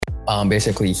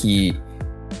basically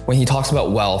when he talks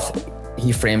about wealth,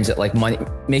 he frames it like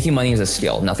making money is a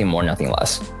skill, nothing more, nothing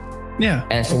less. Yeah.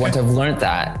 And so once I've learned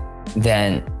that,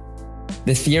 then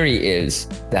the theory is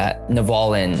that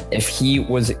Navalin, if he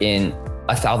was in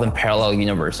 1,000 parallel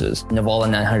universes, Navalin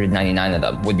 999 of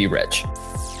them would be rich.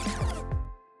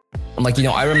 I'm like,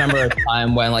 I remember a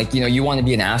time when you want to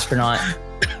be an astronaut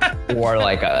or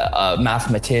like a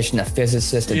mathematician, a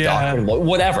physicist, a doctor,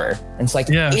 whatever. And it's like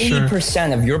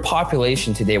 80% of your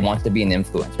population today wants to be an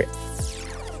influencer.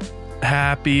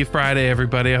 Happy Friday,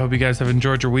 everybody. I hope you guys have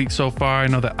enjoyed your week so far. I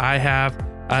know that I have.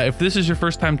 If this is your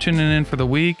first time tuning in for the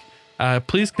week,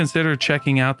 please consider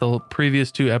checking out the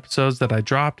previous 2 episodes that I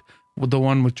dropped. The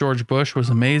one with George Bush was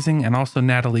amazing, and also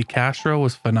Natalie Castro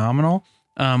was phenomenal.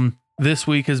 This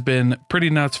week has been pretty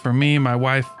nuts for me. My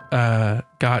wife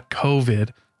got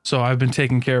COVID, so I've been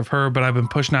taking care of her, but I've been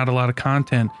pushing out a lot of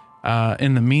content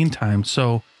in the meantime.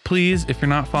 So please, if you're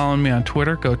not following me on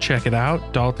Twitter, go check it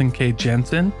out, Dalton K.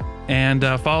 Jensen, and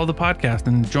follow the podcast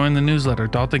and join the newsletter,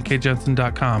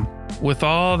 daltonkjensen.com. With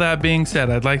all that being said,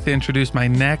 I'd like to introduce my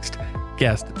next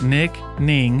guest, Nick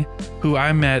Ning, who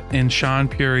I met in Sean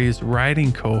Puri's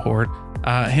writing cohort.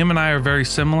 Him and I are very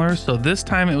similar, so this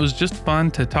time it was just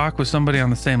fun to talk with somebody on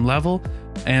the same level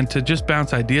and to just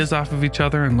bounce ideas off of each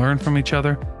other and learn from each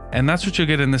other. And that's what you'll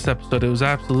get in this episode. It was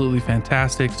absolutely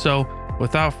fantastic. So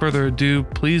without further ado,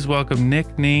 please welcome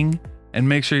Nick Ning, and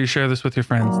make sure you share this with your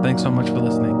friends. Thanks so much for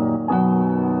listening.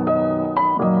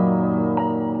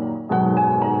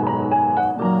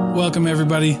 Welcome,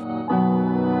 everybody.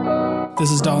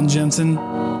 This is Dalton Jensen,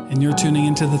 and you're tuning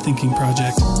into The Thinking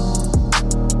Project.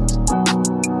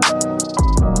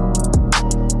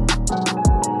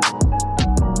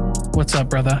 What's up,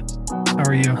 brother? How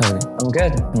are you? Hey, I'm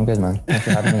good, man. Thanks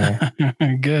for having me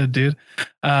here. Good, dude.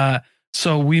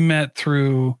 So we met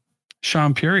through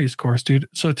Sean Puri's course, dude.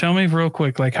 So tell me real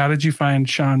quick, how did you find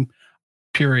Sean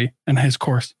Puri and his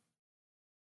course?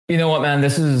 You know what, man?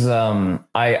 This is,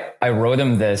 I wrote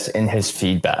him this in his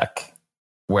feedback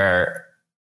where,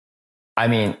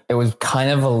 it was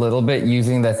kind of a little bit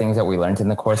using the things that we learned in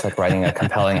the course, like writing a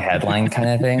compelling headline kind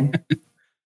of thing.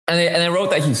 And I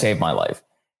wrote that he saved my life.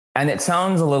 And it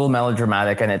sounds a little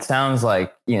melodramatic, and it sounds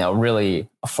like, really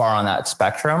far on that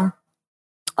spectrum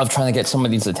of trying to get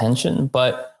somebody's attention,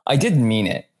 but I did mean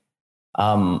it.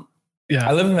 I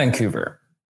live in Vancouver,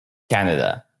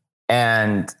 Canada,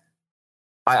 and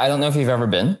I don't know if you've ever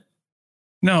been.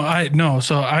 No.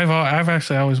 So I've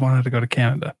actually always wanted to go to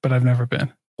Canada, but I've never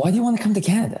been. Why do you want to come to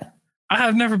Canada? I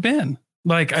have never been.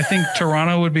 I think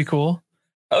Toronto would be cool.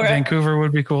 Okay. Vancouver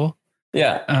would be cool.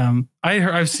 Yeah.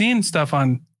 I've seen stuff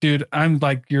on, dude, I'm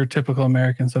like your typical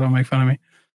American, so don't make fun of me.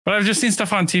 But I've just seen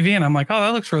stuff on TV and I'm like, oh,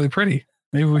 that looks really pretty.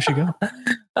 Maybe we should go.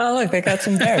 Oh, look, they got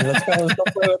some bears. Let's go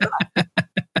play with that.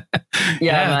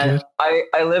 Yeah, man.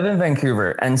 I live in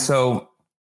Vancouver. And so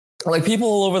people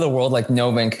all over the world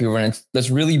know Vancouver, and it's this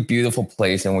really beautiful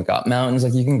place. And we got mountains.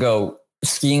 You can go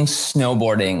skiing,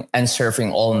 snowboarding, and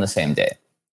surfing all in the same day.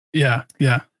 Yeah.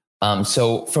 Yeah.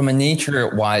 So from a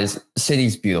nature wise,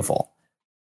 city's beautiful.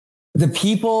 The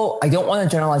people, I don't want to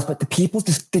generalize, but the people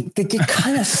just, they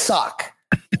kind of suck.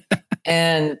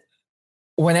 And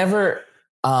whenever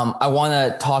I want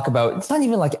to talk about, it's not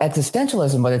even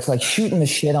existentialism, but it's shooting the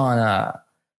shit on, I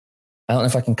don't know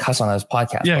if I can cuss on this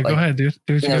podcast. Yeah, go ahead, dude.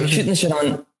 Shooting the shit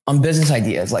on business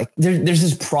ideas. There's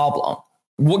this problem.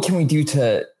 What can we do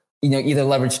to, either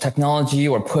leverage technology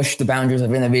or push the boundaries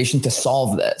of innovation to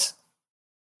solve this?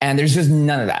 And there's just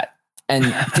none of that.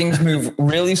 And things move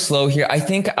really slow here. I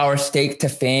think our stake to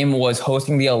fame was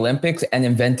hosting the Olympics and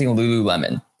inventing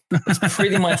Lululemon. It's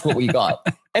pretty much what we got.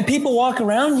 And people walk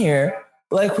around here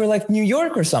like we're New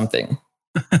York or something.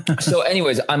 So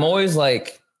anyways, I'm always a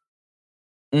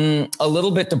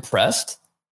little bit depressed.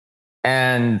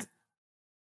 And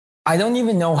I don't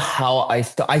even know how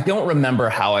I don't remember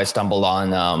how I stumbled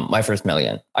on my first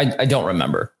million. I don't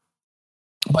remember.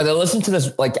 But I listened to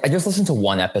this, I just listened to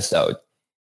one episode,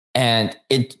 and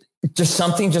it just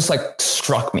something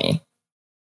struck me.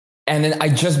 And then I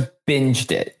just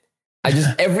binged it. I just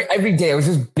every day I was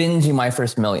just binging my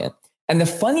first million. And the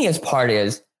funniest part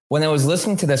is when I was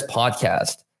listening to this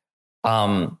podcast,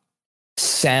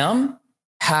 Sam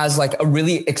has a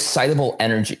really excitable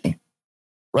energy,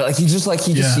 right? He just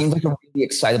seems like a really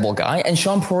excitable guy. And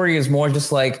Sean Puri is more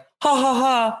just ha ha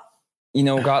ha.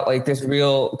 Got this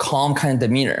real calm kind of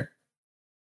demeanor.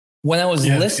 When I was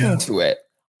listening to it,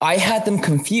 I had them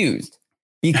confused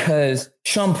because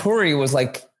Sean Puri was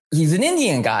he's an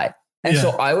Indian guy. And so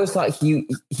I always thought he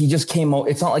just came out.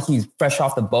 It's not like he's fresh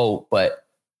off the boat, but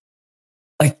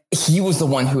like he was the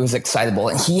one who was excitable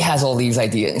and he has all these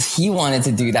ideas. He wanted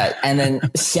to do that. And then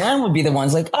Sam would be the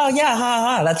ones like, oh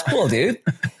yeah, that's cool, dude.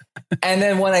 And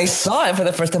then when I saw it for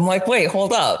the first time, I'm like, wait,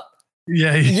 hold up.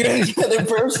 Yeah. You're the other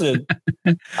person.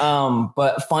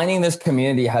 But finding this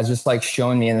community has just like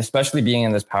shown me, and especially being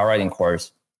in this power riding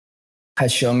course,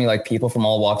 has shown me like people from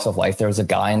all walks of life. There was a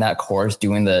guy in that course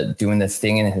doing the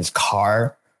thing in his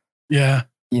car. Yeah.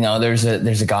 There's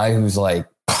a guy who's like,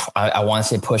 I want to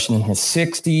say pushing in his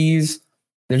 60s.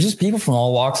 There's just people from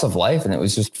all walks of life. And it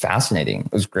was just fascinating.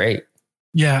 It was great.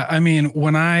 Yeah. I mean,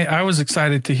 when I was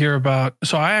excited to hear about,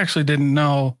 so I actually didn't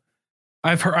know,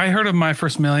 I heard of My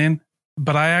First Million,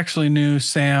 but I actually knew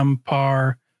Sam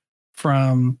Parr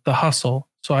from The Hustle.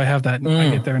 So I have that, I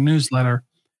get their newsletter.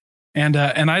 And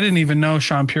I didn't even know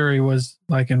Sean Puri was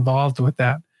like involved with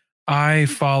that. I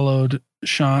followed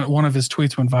Sean, one of his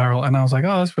tweets went viral and I was like,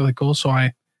 oh, that's really cool. So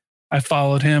I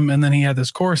followed him, and then he had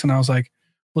this course and I was like,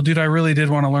 well, dude, I really did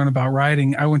want to learn about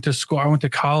writing. I went to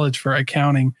college for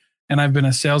accounting, and I've been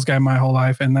a sales guy my whole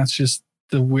life. And that's just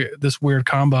this weird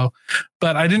combo,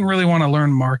 but I didn't really want to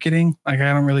learn marketing. Like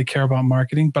I don't really care about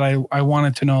marketing, but I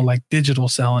wanted to know like digital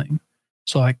selling.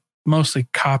 So like mostly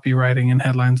copywriting and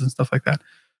headlines and stuff like that.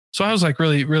 So I was like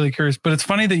really, really curious, but it's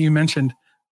funny that you mentioned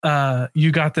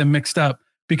you got them mixed up,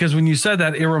 because when you said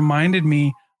that, it reminded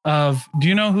me of, do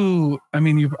you know who, I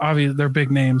mean, you obviously they're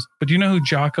big names, but do you know who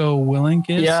Jocko Willink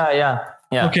is? Yeah.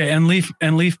 Okay. And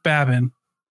Leif Babin.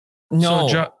 No.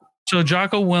 So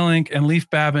Jocko Willink and Leif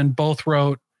Babin both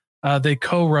wrote, they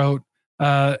co-wrote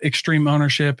Extreme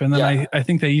Ownership. And then I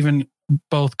think they even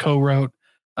both co-wrote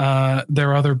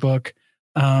their other book.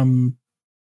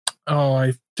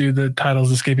 The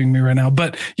title's escaping me right now,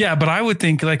 but I would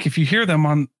think like if you hear them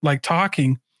on like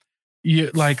talking,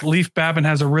 you like Leif Babin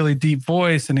has a really deep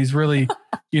voice and he's really,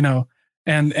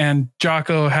 and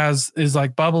Jocko is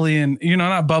like bubbly and,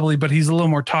 not bubbly, but he's a little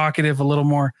more talkative, a little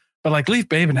more, but like Leif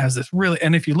Babin has this really,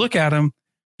 and if you look at him,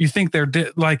 you think they're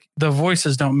like the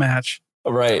voices don't match.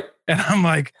 Right. And I'm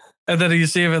like, and then you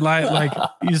see him in like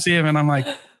you see him and I'm like,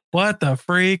 what the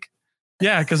freak?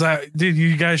 Yeah, because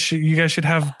you guys should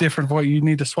have different voice. You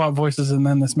need to swap voices, and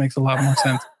then this makes a lot more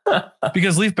sense.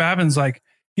 Because Leif Babin's like,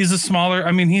 he's a smaller.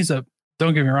 I mean,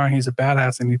 don't get me wrong, he's a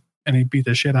badass, and he beat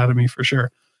the shit out of me for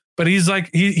sure. But he's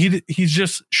like he's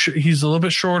a little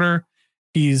bit shorter.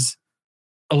 He's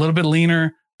a little bit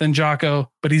leaner than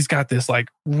Jocko, but he's got this like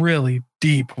really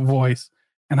deep voice,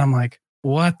 and I'm like,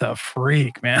 what the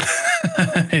freak, man?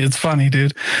 It's funny,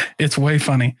 dude. It's way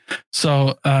funny.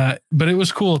 So, but it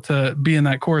was cool to be in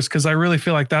that course because I really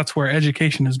feel like that's where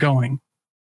education is going.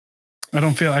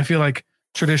 I feel like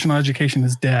traditional education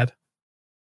is dead.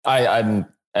 I'm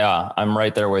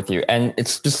right there with you. And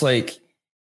it's just like,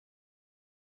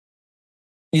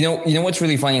 what's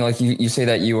really funny? Like you say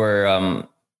that you were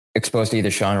exposed to either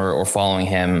Sean or following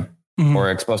him or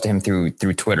exposed to him through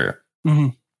Twitter. Mm-hmm.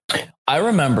 I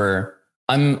remember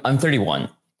I'm 31.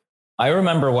 I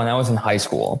remember when I was in high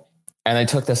school and I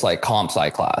took this like comp sci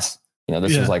class,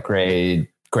 this was like grade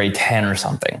 10 or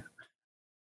something.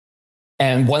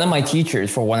 And one of my teachers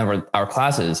for one of our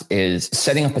classes is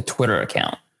setting up a Twitter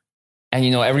account. And,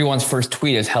 everyone's first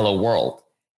tweet is hello world.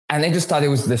 And they just thought it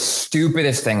was the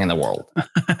stupidest thing in the world.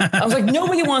 I was like,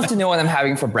 nobody wants to know what I'm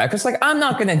having for breakfast. Like, I'm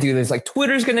not going to do this. Like,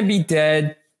 Twitter's going to be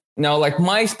dead. No, like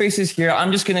MySpace is here.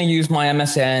 I'm just going to use my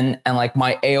MSN and like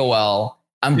my AOL.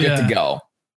 I'm good to go.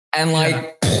 And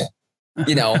like,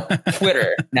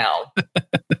 Twitter now.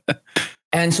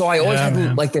 And so I always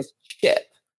had like this shit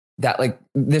that like,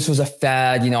 this was a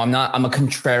fad, I'm a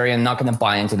contrarian, I'm not going to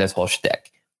buy into this whole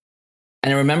shtick.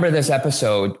 And I remember this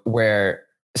episode where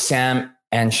Sam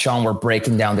and Sean were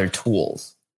breaking down their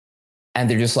tools and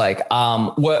they're just like,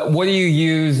 what do you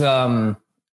use?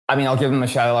 I'll give them a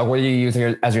shout out. Like, what do you use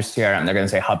as your CRM? They're going to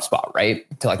say HubSpot, right?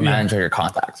 To like manage your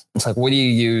contacts. It's like, what do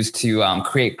you use to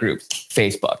create groups?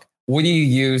 Facebook. What do you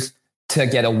use to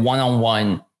get a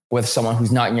one-on-one with someone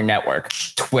who's not in your network?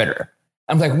 Twitter.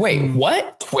 I'm like, wait,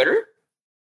 what? Twitter?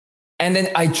 And then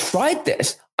I tried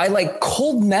this. I like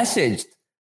cold messaged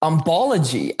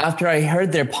Umbology after I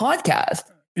heard their podcast.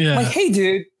 Yeah. I'm like, hey,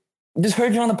 dude, just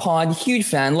heard you on the pod. Huge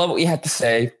fan. Love what you had to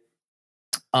say.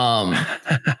 And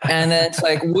then it's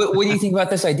like, what do you think about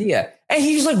this idea? And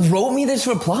he just like wrote me this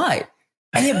reply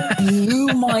and it blew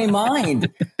my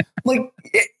mind. Like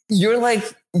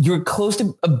you're close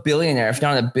to a billionaire, if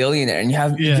not a billionaire, and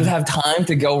you just have time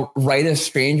to go write a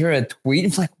stranger a tweet.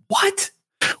 It's like, what?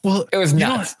 Well, it was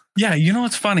nuts.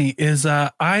 What's funny is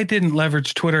I didn't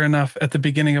leverage Twitter enough at the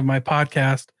beginning of my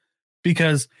podcast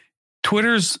because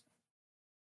Twitter's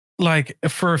like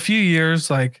for a few years,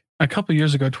 like a couple of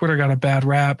years ago, Twitter got a bad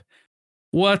rap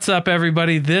What's up,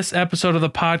 everybody? This episode of the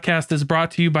podcast is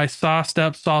brought to you by Sauced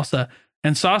Up Salsa.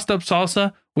 And Sauced Up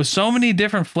Salsa, with so many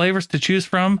different flavors to choose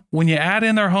from, when you add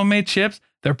in their homemade chips,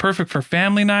 they're perfect for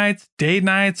family nights, date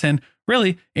nights, and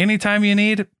really anytime you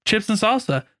need chips and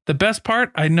salsa. The best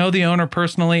part, I know the owner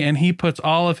personally, and he puts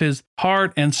all of his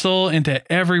heart and soul into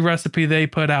every recipe they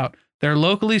put out. Their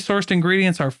locally sourced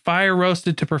ingredients are fire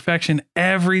roasted to perfection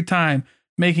every time,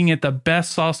 making it the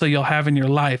best salsa you'll have in your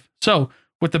life. So,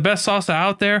 with the best salsa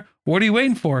out there, what are you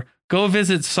waiting for? Go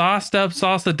visit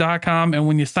saucedupsalsa.com, and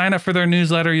when you sign up for their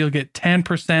newsletter, you'll get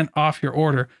 10% off your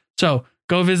order. So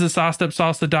go visit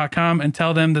saucedupsalsa.com and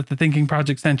tell them that the Thinking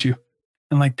Project sent you.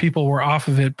 And like people were off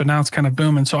of it, but now it's kind of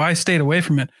booming. So I stayed away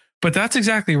from it. But that's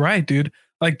exactly right, dude.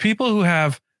 Like people who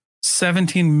have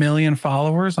 17 million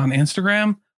followers on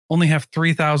Instagram only have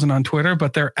 3,000 on Twitter,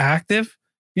 but they're active,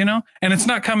 you know? And it's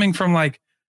not coming from like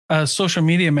a social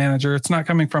media manager. It's not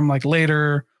coming from like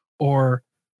Later or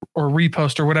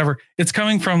Repost or whatever. It's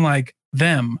coming from like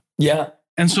them. Yeah.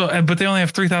 And so, but they only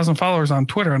have 3,000 followers on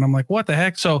Twitter. And I'm like, what the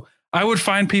heck? So I would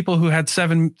find people who had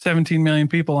 17 million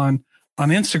people on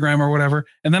Instagram or whatever.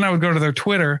 And then I would go to their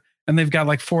Twitter and they've got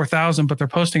like 4,000, but they're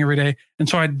posting every day. And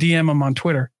so I'd DM them on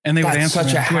Twitter and they would answer.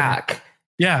 That's such a Twitter. hack.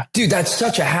 Yeah. Dude, that's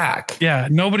such a hack. Yeah.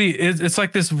 It's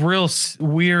like this real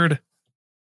weird.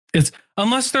 It's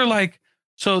unless they're like,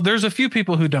 so there's a few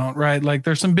people who don't, right? Like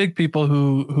there's some big people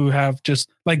who have just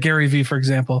like Gary Vee, for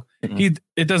example. Mm-hmm.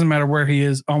 It doesn't matter where he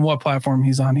is, on what platform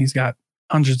he's on. He's got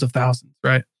hundreds of thousands,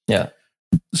 right? Yeah.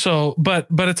 So, but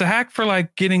it's a hack for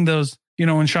like getting those, you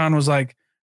know, when Sean was like,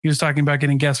 he was talking about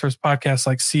getting guests for his podcast,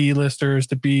 like C listers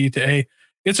to B to A.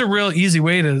 It's a real easy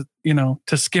way to, you know,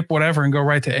 to skip whatever and go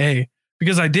right to A.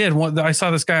 Because I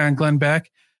saw this guy on Glenn Beck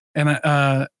and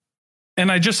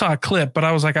I just saw a clip, but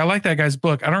I was like, I like that guy's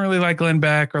book. I don't really like Glenn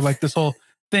Beck or like this whole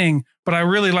thing, but I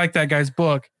really like that guy's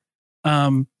book.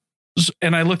 And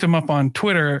I looked him up on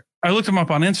Twitter. I looked him up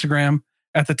on Instagram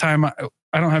at the time.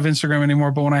 I don't have Instagram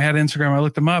anymore, but when I had Instagram, I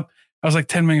looked him up. I was like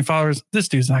 10 million followers. This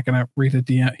dude's not going to read a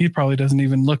DM. He probably doesn't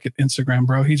even look at Instagram,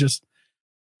 bro. He just,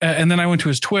 and then I went to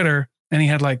his Twitter and he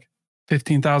had like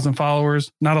 15,000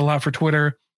 followers, not a lot for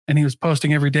Twitter. And he was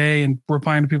posting every day and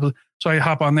replying to people. So I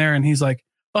hop on there and he's like,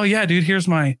 oh yeah, dude, here's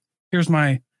my, you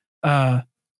know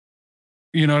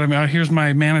what I mean? Here's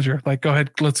my manager. Like, go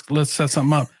ahead, let's set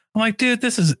something up. I'm like, dude,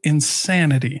 this is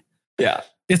insanity. Yeah.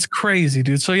 It's crazy,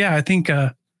 dude. So yeah, I think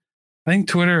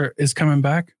Twitter is coming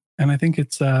back and I think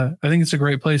it's a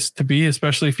great place to be,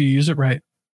 especially if you use it right.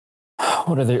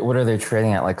 What are they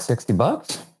trading at, like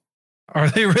 $60? Are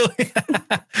they really?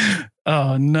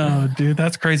 Oh no, dude,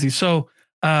 that's crazy. So,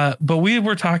 but we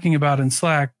were talking about in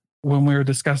Slack when we were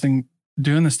discussing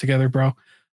doing this together, bro.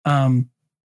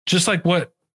 Just like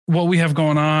what we have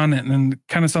going on and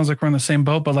kind of sounds like we're in the same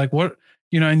boat, but like what,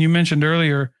 you know, and you mentioned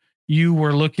earlier, you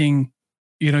were looking,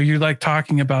 you know, you like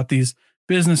talking about these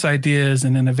business ideas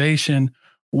and innovation.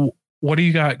 What do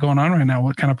you got going on right now?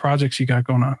 What kind of projects you got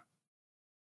going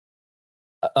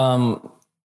on?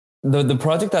 The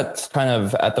project that's kind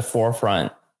of at the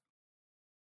forefront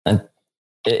and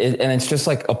it's just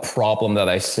like a problem that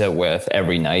I sit with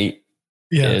every night.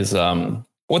 Yeah. Is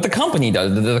what the company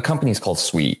does. The company is called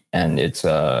Suite, and it's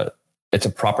a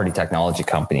property technology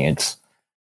company. It's,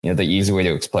 you know, the easy way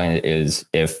to explain it is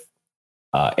if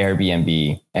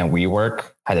Airbnb and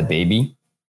WeWork had a baby.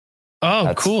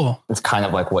 Oh, cool! It's kind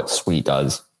of like what Suite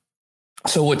does.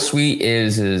 So what Suite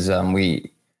is this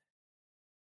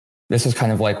is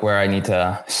kind of like where I need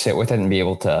to sit with it and be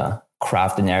able to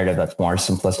craft a narrative that's more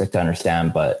simplistic to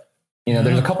understand, but. You know,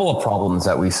 there's a couple of problems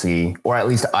that we see, or at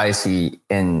least I see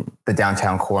in the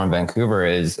downtown core in Vancouver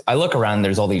is I look around,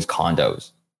 there's all these condos,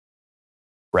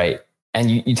 right? And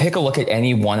you take a look at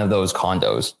any one of those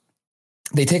condos,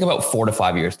 they take about 4 to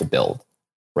 5 years to build,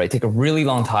 right? Take a really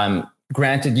long time.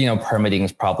 Granted, you know, permitting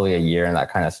is probably a year and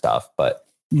that kind of stuff, but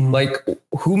like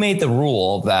who made the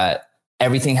rule that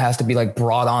everything has to be like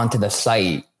brought onto the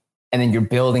site? And then you're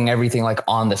building everything like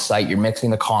on the site, you're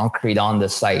mixing the concrete on the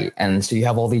site. And so you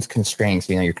have all these constraints,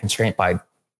 you know, you're constrained by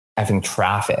having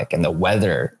traffic and the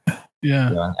weather, you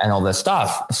know, and all this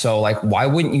stuff. So like, why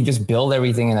wouldn't you just build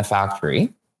everything in a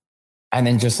factory? And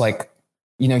then just like,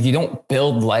 you know, you don't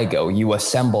build Lego, you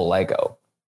assemble Lego.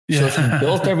 Yeah. So if you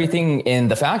built everything in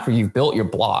the factory, you've built your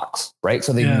blocks, right?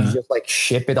 So then you just like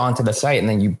ship it onto the site and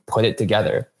then you put it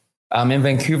together. In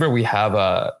Vancouver, we have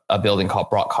a building called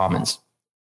Brock Commons.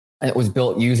 And it was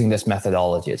built using this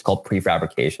methodology. It's called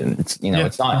prefabrication. It's, you know,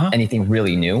 it's not anything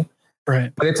really new,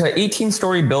 right? But it's an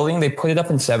 18-story building. They put it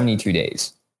up in 72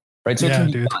 days, right? So it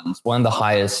can be done. It's one of the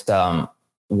highest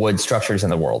wood structures in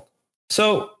the world.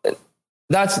 So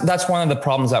that's one of the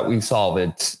problems that we solve.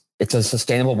 It's a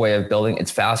sustainable way of building.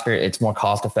 It's faster. It's more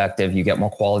cost effective. You get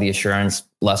more quality assurance,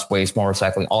 less waste, more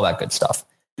recycling, all that good stuff.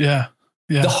 Yeah.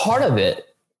 Yeah. The heart of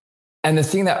it, and the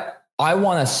thing that I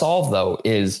want to solve though,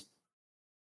 is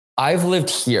I've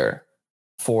lived here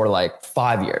for like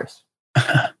 5 years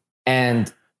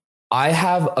and I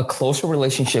have a closer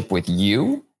relationship with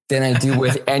you than I do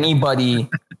with anybody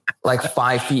like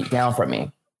 5 feet down from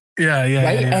me. Yeah. Yeah.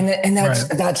 Right. Yeah, yeah. And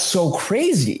that's so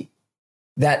crazy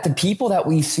that the people that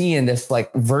we see in this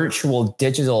like virtual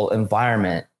digital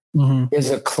environment is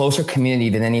a closer community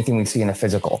than anything we see in the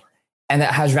physical. And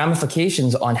that has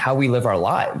ramifications on how we live our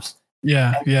lives.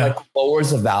 Yeah. And Yeah. like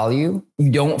lowers the value. You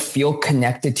don't feel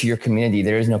connected to your community.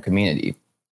 There is no community.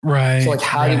 Right. So like,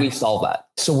 how do we solve that?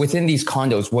 So within these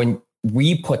condos, when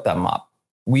we put them up,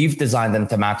 we've designed them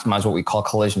to maximize what we call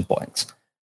collision points.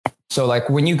 So like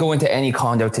when you go into any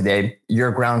condo today,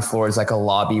 your ground floor is like a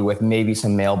lobby with maybe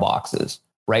some mailboxes,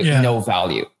 right? Yeah. No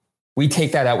value. We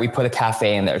take that out. We put a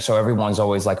cafe in there. So everyone's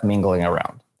always like mingling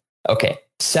around. Okay.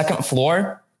 Second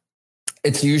floor,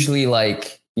 it's usually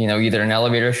like, you know, either an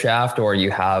elevator shaft or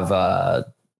you have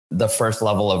the first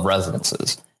level of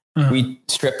residences. We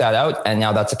strip that out and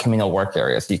now that's a communal work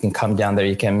area. So you can come down there,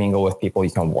 you can mingle with people,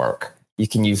 you can work. You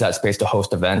can use that space to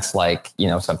host events like, you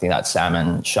know, something that Sam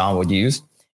and Sean would use.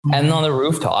 And on the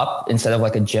rooftop, instead of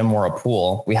like a gym or a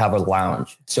pool, we have a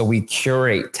lounge. So we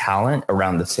curate talent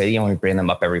around the city and we bring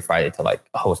them up every Friday to like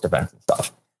host events and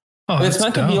stuff. Oh, But it's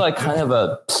meant to be like kind of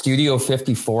a Studio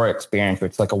 54 experience where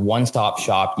it's like a one-stop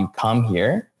shop. You come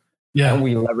here and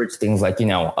we leverage things like, you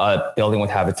know, a building would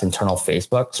have its internal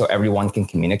Facebook so everyone can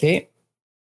communicate.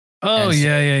 Oh,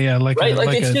 yeah. Like, right?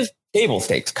 It's just table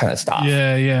stakes kind of stuff.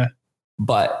 Yeah.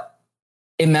 But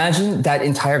imagine that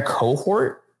entire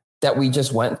cohort that we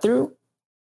just went through.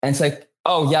 And it's like,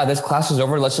 oh yeah, this class is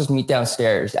over. Let's just meet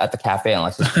downstairs at the cafe and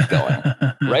let's just keep going.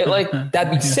 Right? Like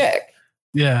that'd be sick.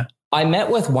 Yeah. I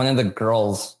met with one of the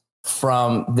girls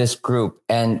from this group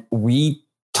and we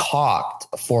talked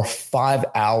for 5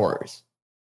 hours.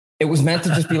 It was meant to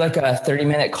just be like a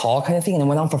 30-minute call kind of thing. And it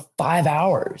went on for 5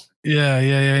 hours.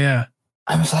 Yeah.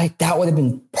 I was like, that would have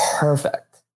been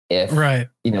perfect if,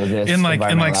 you know, this in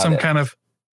like some kind of,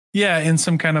 in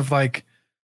some kind of like,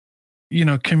 you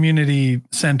know, community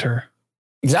center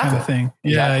kind of thing.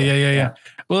 Yeah.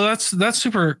 Well, that's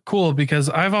super cool because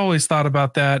I've always thought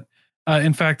about that.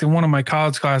 In fact, in one of my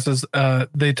college classes,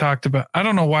 they talked about, I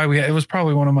don't know why it was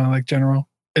probably one of my like general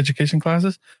education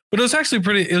classes, but it was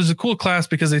actually it was a cool class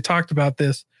because they talked about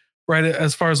this, right?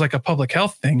 As far as like a public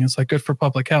health thing, it's like good for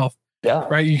public health. Yeah.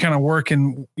 Right. You kind of work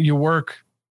and you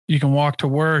can walk to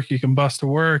work, you can bus to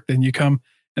work, then you come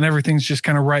and everything's just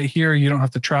kind of right here. You don't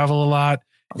have to travel a lot.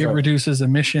 It reduces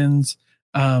emissions.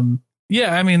 I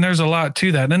mean, there's a lot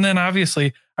to that. And then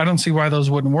obviously I don't see why those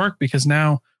wouldn't work because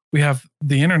now we have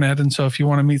the internet. And so if you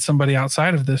want to meet somebody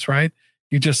outside of this, right,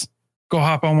 you just go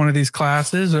hop on one of these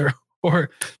classes or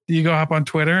you go hop on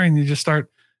Twitter and you just start,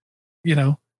 you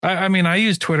know, I mean, I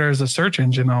use Twitter as a search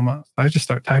engine almost. I just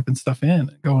start typing stuff in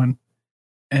and going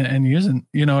and using,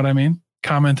 you know what I mean?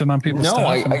 Commenting on people's stuff. No,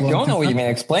 I don't know what you mean.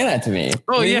 Explain that to me.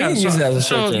 Oh, yeah. Use it as a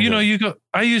search engine? You know,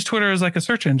 I use Twitter as like a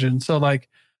search engine. So like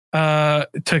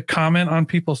to comment on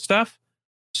people's stuff.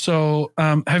 So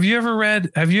have you ever read,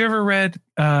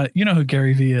 you know who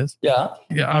Gary Vee is? Yeah.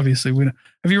 Yeah, obviously. We know.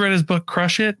 Have you read his book,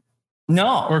 Crush It?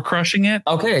 No. Or Crushing It?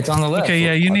 Okay, it's on the list. Okay,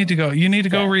 yeah, you need to go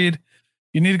read.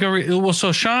 You need to go read. Well,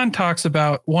 so Sean talked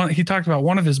about one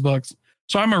of his books.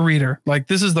 So I'm a reader. Like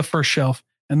this is the first shelf.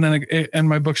 And then and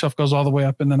my bookshelf goes all the way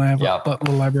up, and then I have a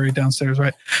little library downstairs,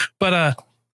 right? But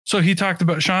so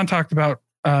Sean talked about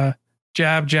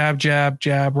jab, jab, jab,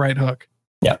 jab, right hook.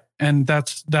 Yeah, and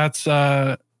that's that's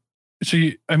a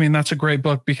great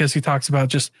book because he talks about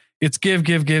just it's give,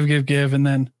 and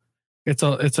then it's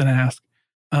an ask.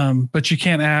 But you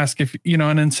can't ask if you know.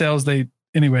 And in sales,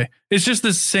 it's just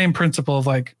the same principle of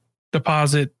like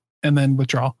deposit and then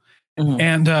withdrawal,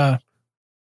 and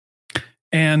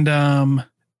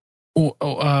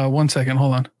 1 second,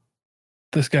 hold on.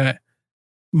 This guy,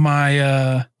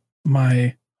 my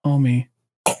homie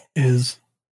is,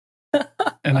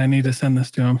 and I need to send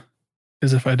this to him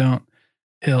because if I don't,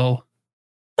 he'll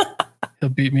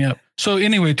beat me up. So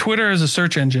anyway, Twitter is a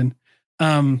search engine.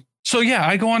 So yeah,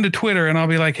 I go onto Twitter and I'll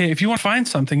be like, hey, if you want to find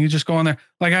something, you just go on there.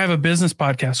 Like I have a business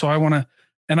podcast, so I want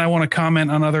to comment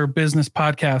on other business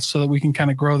podcasts so that we can kind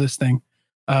of grow this thing.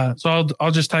 So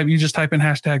I'll just type in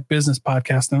hashtag business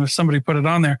podcast. And if somebody put it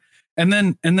on there and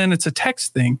then it's a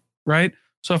text thing, right?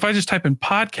 So if I just type in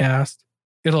podcast,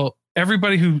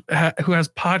 everybody who has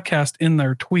podcast in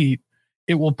their tweet,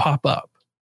 it will pop up.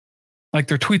 Like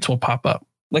their tweets will pop up.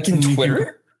 Like in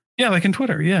Twitter? Yeah. Like in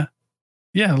Twitter. Yeah.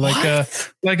 Yeah,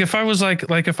 like if I was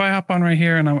like if I hop on right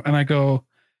here and I go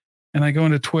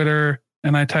into Twitter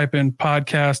and I type in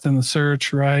podcast in the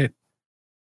search, right?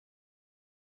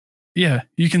 Yeah,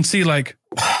 you can see like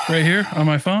right here on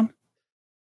my phone.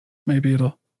 Maybe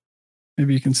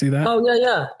you can see that. Oh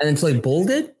yeah. And it's like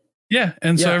bolded? Yeah.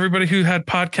 And so everybody who had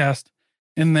podcast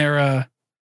in their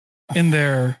in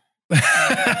their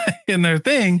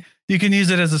thing, you can use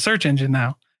it as a search engine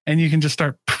now. And you can just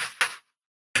start.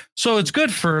 So it's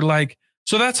good for like,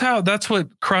 so that's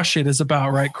what Crush It is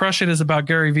about, right? Crush It is about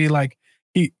Gary Vee. Like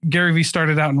Gary Vee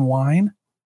started out in wine.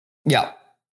 Yeah.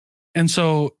 And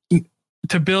so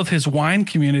to build his wine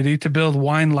community, to build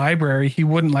wine library, he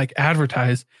wouldn't like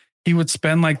advertise. He would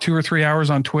spend like 2 or 3 hours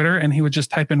on Twitter and he would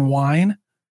just type in wine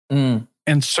and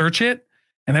search it.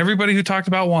 And everybody who talked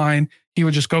about wine, he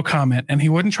would just go comment and he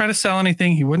wouldn't try to sell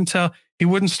anything. He wouldn't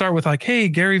start with like, hey,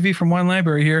 Gary Vee from Wine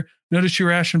Library here. Noticed you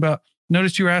were asking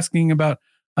about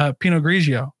Pinot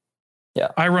Grigio. Yeah.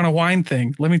 I run a wine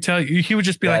thing. Let me tell you, he would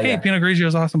just be like, hey, Pinot Grigio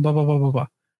is awesome, blah, blah, blah, blah, blah.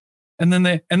 And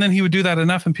then he would do that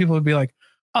enough and people would be like,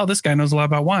 oh, this guy knows a lot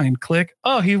about wine. Click.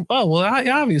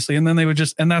 Obviously. And then they would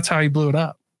and that's how he blew it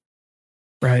up.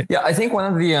 Right. Yeah. I think one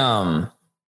of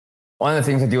the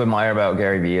things I do admire about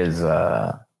Gary Vee is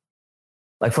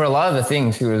like for a lot of the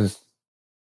things he was,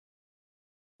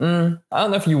 I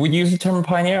don't know if you would use the term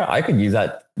pioneer. I could use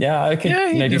that. Yeah, I could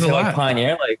maybe say like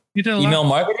pioneer, like email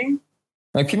marketing.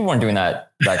 Like people weren't doing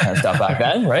that kind of stuff back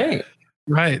then, right?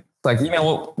 Right. It's like,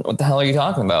 email, what the hell are you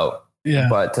talking about? Yeah.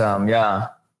 But yeah.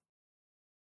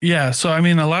 Yeah. So, I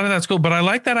mean, a lot of that's cool, but I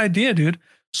like that idea, dude.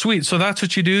 Sweet. So that's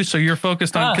what you do. So you're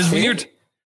focused on, because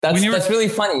that's really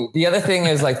funny. The other thing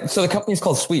is like, so the company's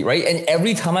called Sweet, right? And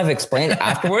every time I've explained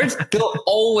afterwards,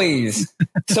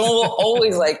 someone will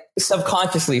always like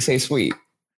subconsciously say Sweet.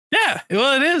 Yeah,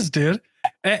 well, it is, dude.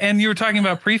 And you were talking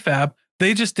about prefab.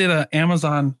 They just did an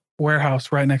Amazon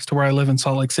warehouse right next to where I live in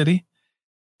Salt Lake City.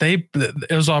 It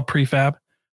was all prefab.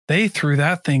 They threw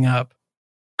that thing up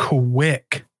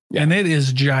quick. Yeah. And it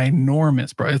is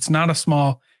ginormous, bro. It's not a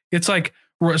small, it's like,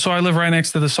 so I live right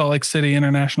next to the Salt Lake City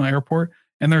International Airport.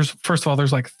 And there's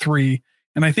like 3.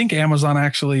 And I think Amazon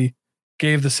actually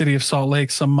gave the city of Salt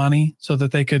Lake some money so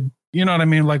that they could, you know what I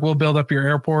mean? Like, we'll build up your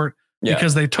airport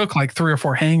because they took like 3 or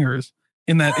 4 hangars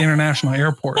in that international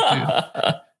airport,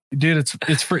 dude. Dude,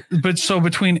 it's free. But so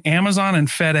between Amazon and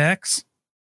FedEx,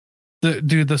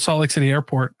 the Salt Lake City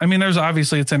airport, I mean, there's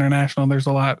obviously it's international. There's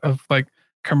a lot of like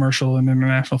commercial and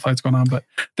international flights going on, but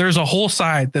there's a whole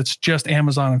side that's just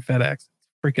Amazon and FedEx.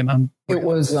 Freaking It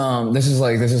was this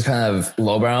is kind of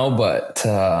lowbrow, but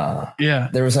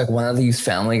there was like one of these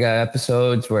Family Guy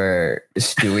episodes where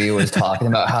Stewie was talking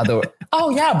about how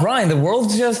Brian, the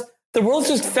world's just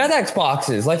FedEx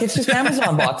boxes, like it's just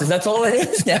Amazon boxes. That's all it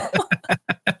is now.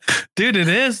 Dude, it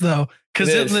is though,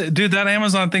 because dude, that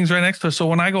Amazon thing's right next to us. So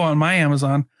when I go on my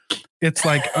Amazon, it's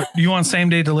like, you want same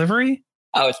day delivery?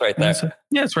 Oh, it's right there.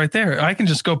 Yeah, it's right there. I can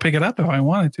just go pick it up if I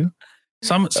wanted to.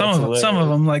 Some of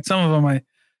them I.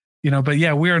 But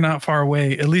yeah, we are not far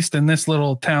away, at least in this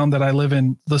little town that I live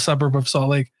in, the suburb of Salt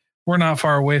Lake. We're not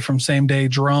far away from same day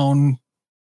drone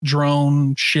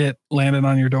shit landing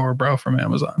on your door, bro, from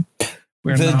Amazon.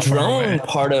 The drone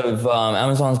part of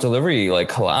Amazon's delivery like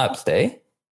collapsed, eh?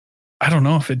 I don't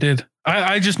know if it did.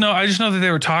 I just know that they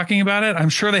were talking about it. I'm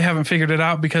sure they haven't figured it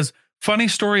out, because funny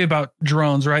story about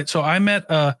drones, right? So I met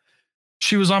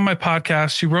she was on my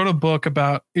podcast. She wrote a book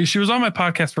she was on my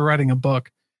podcast for writing a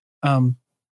book.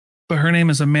 But her name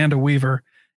is Amanda Weaver.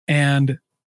 And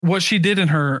what she did in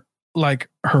her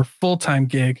full-time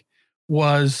gig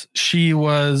was she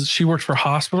worked for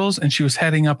hospitals, and she was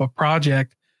heading up a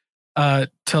project to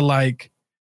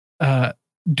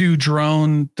do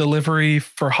drone delivery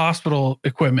for hospital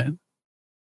equipment.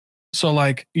 So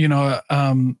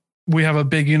we have a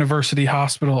big university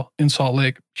hospital in Salt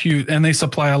Lake, huge, and they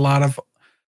supply a lot of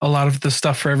the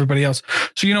stuff for everybody else.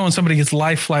 So, when somebody gets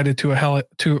life flighted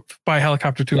by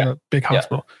helicopter to a big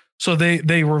hospital. Yeah. So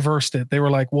they reversed it. They were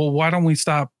like, well, why don't we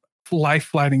stop life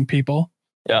flighting people?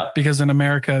 Yeah. Because in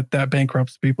America that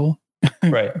bankrupts people.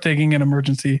 Right. Taking an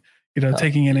emergency,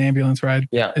 taking an ambulance ride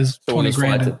is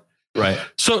 $20,000. Right.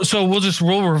 So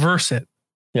we'll reverse it.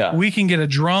 Yeah. We can get a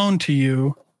drone to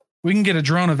you. We can get a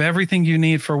drone of everything you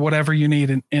need for whatever you need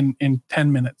in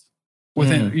 10 minutes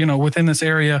within this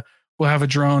area. We'll have a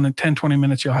drone in 10, 20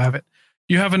 minutes. You'll have it.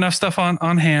 You have enough stuff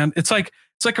on hand. It's like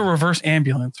a reverse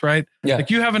ambulance, right? Yeah.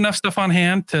 Like you have enough stuff on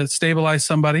hand to stabilize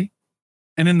somebody.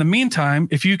 And in the meantime,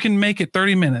 if you can make it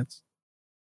 30 minutes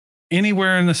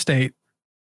anywhere in the state,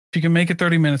 if you can make it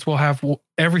 30 minutes, we'll have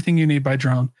everything you need by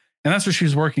drone. And that's what she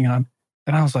was working on.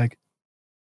 And I was like,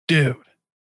 dude,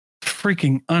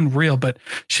 freaking unreal. But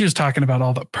she was talking about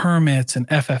all the permits and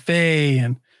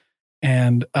FFA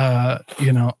and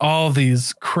all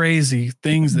these crazy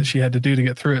things that she had to do to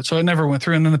get through it. So it never went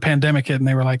through. And then the pandemic hit and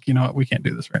they were like, you know what, we can't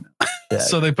do this right now. Yeah.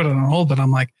 So they put it on hold, but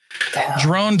I'm like,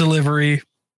 drone delivery,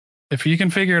 if you can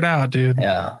figure it out, dude,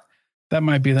 that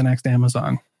might be the next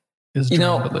Amazon is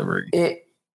drone delivery.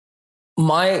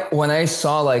 When I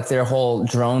saw like their whole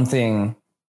drone thing,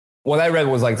 what I read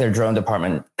was like their drone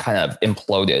department kind of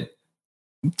imploded.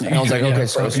 And I was like, okay,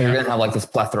 so you're going to have like this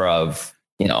plethora of,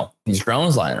 these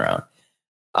drones lying around.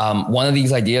 One of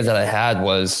these ideas that I had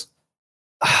was,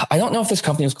 I don't know if this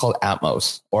company was called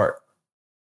Atmos or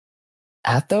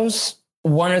Athos,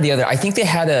 one or the other. I think they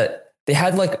had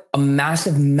like a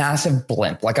massive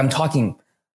blimp. Like I'm talking,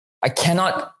 I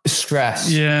cannot stress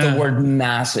the word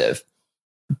massive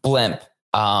blimp.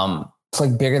 It's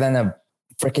like bigger than a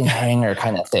freaking hangar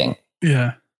kind of thing.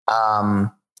 Yeah. And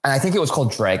I think it was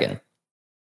called Dragon.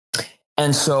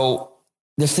 And so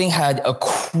this thing had a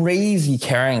crazy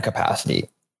carrying capacity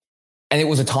and it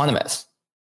was autonomous.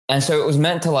 And so it was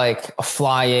meant to like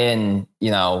fly in,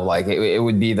 like it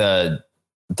would be the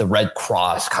Red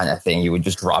Cross kind of thing. You would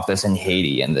just drop this in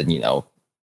Haiti and then,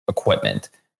 equipment.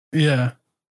 Yeah.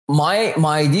 My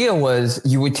idea was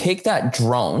you would take that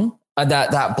drone,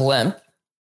 that blimp,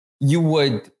 you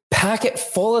would pack it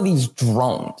full of these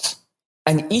drones,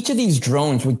 and each of these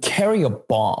drones would carry a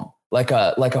bomb, like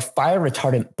a fire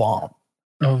retardant bomb.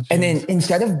 Oh, and then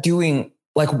instead of doing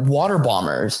like water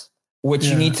bombers, which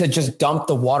you need to just dump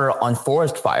the water on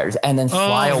forest fires and then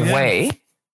fly away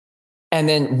and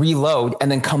then reload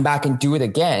and then come back and do it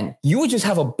again, you would just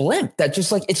have a blimp that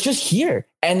just like, it's just here.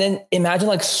 And then imagine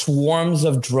like swarms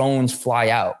of drones fly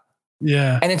out.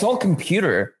 Yeah. And it's all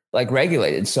computer like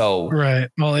regulated. So right.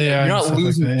 Well, yeah, you're not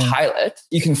losing pilots.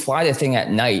 You can fly the thing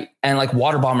at night, and like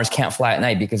water bombers can't fly at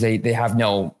night because they have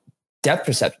no depth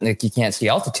perception. Like you can't see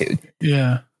altitude.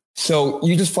 Yeah. So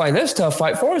you just fly this to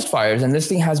fight forest fires, and this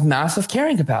thing has massive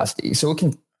carrying capacity. So it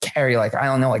can carry like, I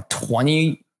don't know, like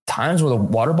 20 times what a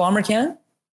water bomber can.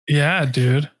 Yeah,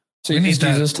 dude. So you need to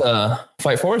use this to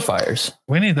fight forest fires.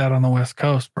 We need that on the West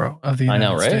Coast, bro, of the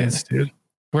United States, dude.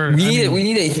 We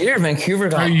need it here. Vancouver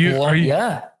got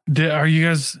Are you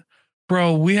guys,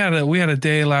 bro? We had a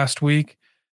day last week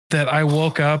that I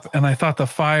woke up and I thought the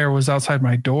fire was outside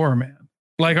my door, man.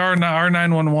 Like our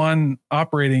 911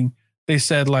 operating, they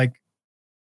said like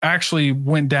actually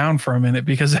went down for a minute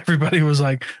because everybody was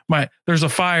like, there's a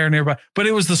fire nearby, but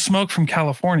it was the smoke from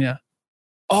California.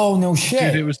 Oh no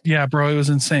shit. Dude, it was, bro, it was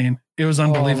insane. It was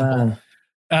unbelievable.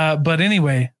 But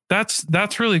anyway,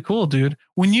 that's really cool, dude.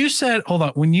 When you said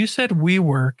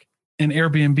WeWork and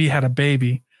Airbnb had a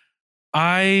baby,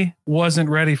 I wasn't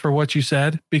ready for what you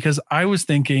said because I was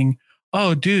thinking,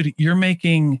 oh, dude, you're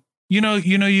making,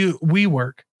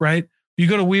 WeWork, right? You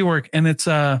go to WeWork and it's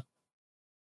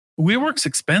WeWork's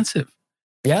expensive.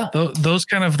 Yeah. Those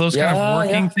kind of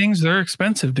working things, they're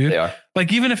expensive, dude. They are.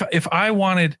 Like even if I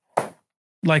wanted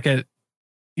like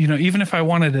even if I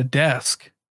wanted a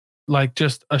desk, like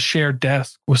just a shared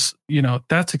desk was,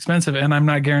 that's expensive and I'm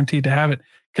not guaranteed to have it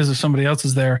because if somebody else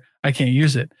is there, I can't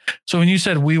use it. So when you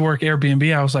said WeWork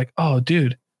Airbnb, I was like, oh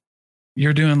dude,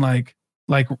 you're doing like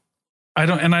I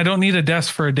don't need a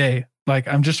desk for a day. Like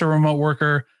I'm just a remote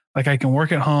worker. Like I can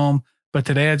work at home, but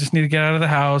today I just need to get out of the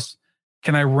house.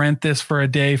 Can I rent this for a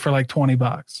day for like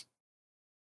 $20?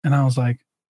 And I was like,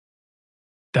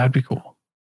 that'd be cool.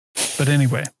 But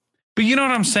anyway, but you know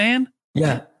what I'm saying?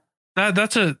 Yeah.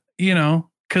 That's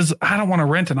because I don't want to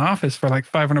rent an office for like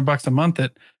 $500 a month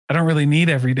that I don't really need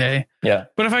every day. Yeah.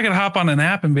 But if I could hop on an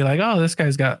app and be like, oh, this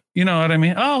guy's got, you know what I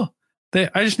mean? Oh,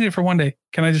 I just need it for one day.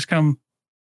 Can I just come?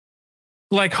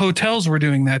 Like hotels were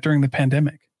doing that during the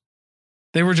pandemic.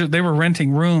 They were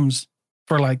renting rooms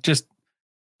for like just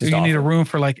you need a room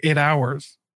for like 8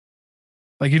 hours.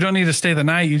 Like you don't need to stay the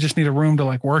night. You just need a room to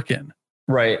like work in.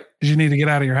 Right. Because you need to get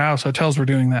out of your house. Hotels were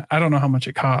doing that. I don't know how much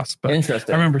it costs, but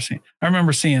interesting. I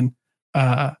remember seeing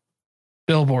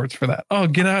billboards for that. Oh,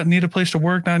 get out, need a place to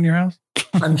work, not in your house.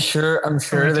 I'm sure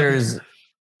there's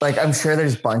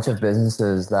a bunch of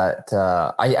businesses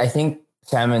that I think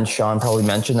Sam and Sean probably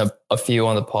mentioned a few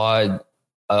on the pod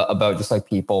about just like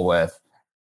people with,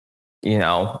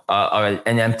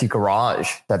 an empty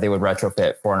garage that they would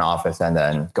retrofit for an office and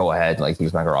then go ahead and like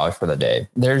use my garage for the day.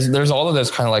 There's all of this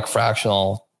kind of like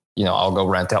fractional, I'll go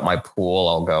rent out my pool.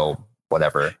 I'll go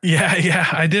whatever. Yeah.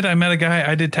 I did. I met a guy.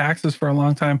 I did taxes for a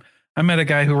long time. I met a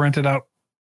guy who rented out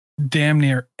damn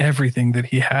near everything that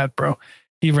he had, bro.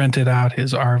 He rented out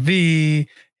his RV,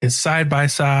 his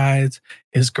side-by-sides,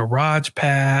 his garage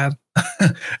pad.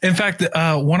 In fact,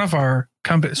 one of our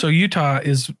company. So Utah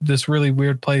is this really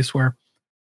weird place where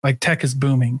like tech is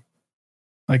booming.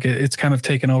 Like it's kind of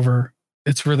taken over.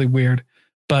 It's really weird.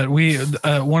 But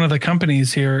one of the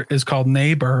companies here is called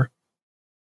Neighbor.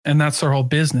 And that's their whole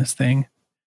business thing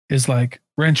is like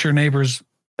rent your neighbor's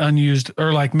unused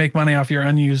or like make money off your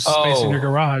unused space in your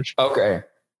garage. Okay.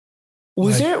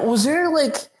 Was there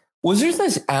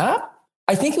this app?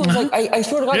 I think it was like, I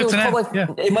sort of got it was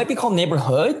called it might be called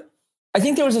Neighborhood. I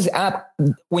think there was this app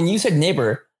when you said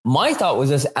neighbor, my thought was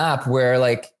this app where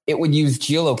like it would use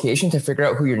geolocation to figure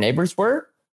out who your neighbors were.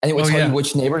 And it would tell you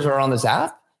which neighbors are on this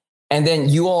app. And then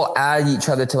you all add each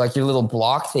other to like your little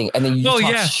block thing. And then you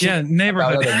just talk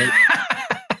Neighborhood.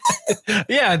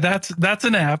 Yeah, that's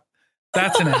an app.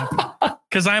 That's an app.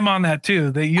 Because I'm on that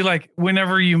too. That you like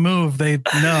whenever you move, they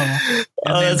know.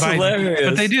 That's hilarious.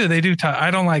 But they do. I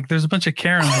don't like. There's a bunch of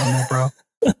Karens on there, bro.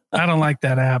 I don't like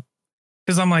that app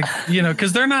because I'm like,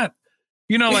 because they're not.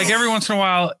 Like every once in a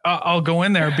while, I'll go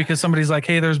in there because somebody's like,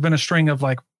 "Hey, there's been a string of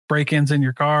like break-ins in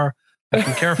your car. Like,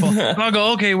 be careful." And I'll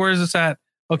go, "Okay, where's this at?"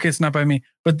 Okay, it's not by me.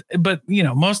 But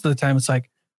most of the time it's like,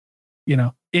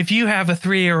 if you have a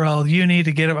 3-year-old, you need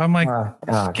to get it. I'm like,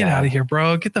 get out of here,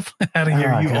 bro. Get the fuck out of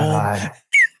here, you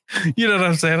old. You know what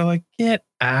I'm saying? I'm like, get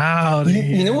out of here.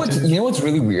 You know what's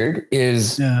really weird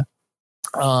is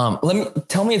tell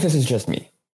me if this is just me.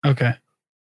 Okay.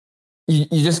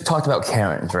 You just talked about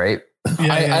Karens, right?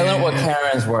 I learned what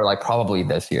Karens were like probably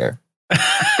this year.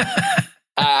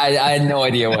 I had no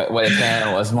idea what a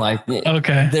Karen was. I'm like,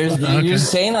 okay. You're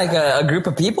saying like a group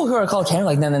of people who are called Karen?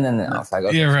 Like, no. So I go,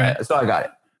 you're right. So I got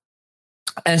it.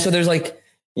 And so there's like,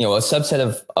 a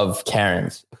subset of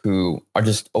Karens who are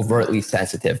just overtly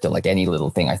sensitive to like any little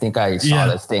thing. I think I saw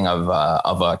this thing of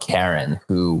a Karen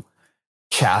who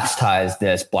chastised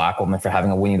this black woman for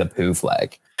having a Winnie the Pooh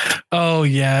flag. Oh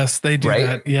yes, they do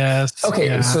that. Yes.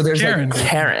 Okay. So there's like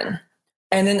Karen.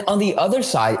 And then on the other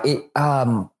side,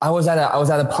 I was at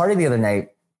a party the other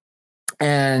night,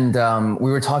 and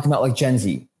we were talking about like Gen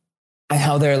Z and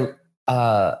how they're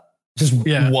just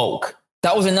woke.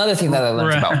 That was another thing that I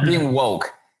learned about being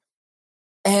woke.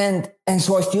 And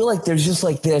so I feel like there's just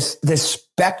like this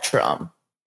spectrum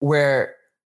where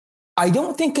I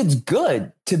don't think it's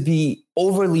good to be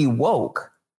overly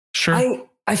woke. Sure.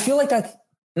 I feel like that's.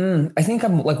 I think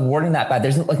I'm like wording that bad.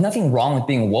 There's like nothing wrong with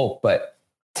being woke, but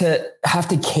to have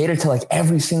to cater to like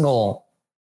every single,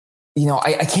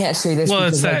 I can't say this.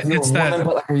 Well, because,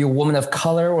 but like, are you a woman of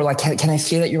color? Or like, can I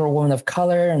say that you're a woman of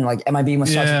color? And like, am I being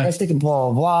misogynistic and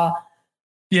blah, blah, blah?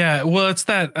 Yeah. Well, it's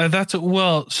that,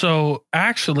 so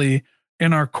actually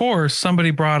in our course,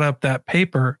 somebody brought up that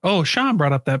paper. Oh, Sean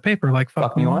brought up that paper. Like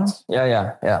fuck me once.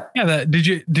 Yeah. Yeah. Did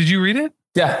you read it?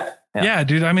 Yeah,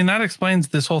 dude. I mean, that explains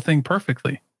this whole thing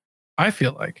perfectly. I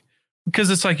feel like, because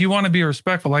it's like, you want to be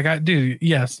respectful. Like I do.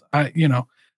 Yes.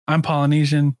 I'm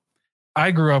Polynesian.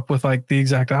 I grew up with like the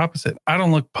exact opposite. I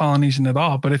don't look Polynesian at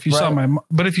all. But if you saw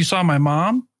my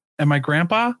mom and my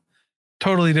grandpa,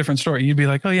 totally different story. You'd be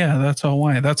like, oh yeah, that's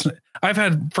Hawaiian. I've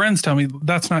had friends tell me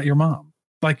that's not your mom.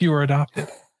 Like you were adopted.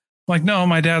 Like, no,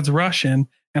 my dad's Russian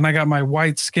and I got my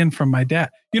white skin from my dad.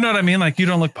 You know what I mean? Like you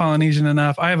don't look Polynesian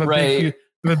enough. I have a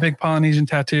big Polynesian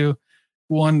tattoo.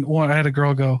 One, I had a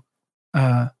girl go,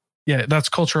 yeah, that's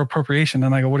cultural appropriation.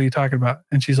 And I go, what are you talking about?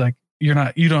 And she's like, you're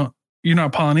not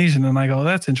Polynesian. And I go,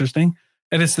 that's interesting.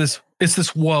 And it's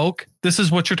this woke. This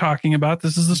is what you're talking about.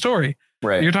 This is the story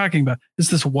you're talking about. It's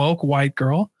this woke white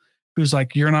girl who's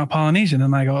like, you're not Polynesian.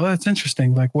 And I go, oh, that's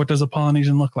interesting. Like, what does a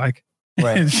Polynesian look like?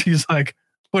 Right. And she's like,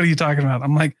 what are you talking about?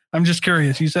 I'm like, I'm just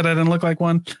curious. You said I didn't look like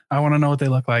one. I want to know what they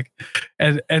look like.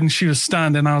 And she was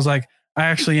stunned. And I was like, I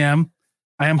actually am.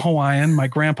 I am Hawaiian. My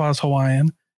grandpa's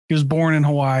Hawaiian. He was born in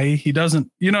Hawaii. He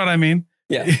doesn't, you know what I mean?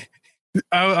 Yeah.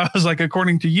 I was like,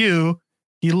 according to you,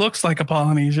 he looks like a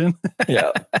Polynesian.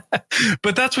 Yeah.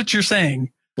 But that's what you're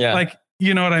saying. Yeah. Like,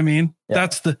 you know what I mean? Yeah.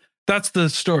 That's the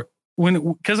story.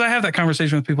 Because I have that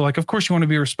conversation with people, like, of course you want to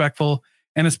be respectful.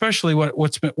 And especially what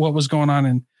was going on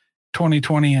in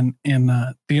 2020 in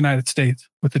the United States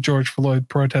with the George Floyd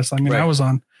protests. I mean, I was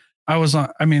on,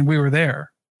 I mean, we were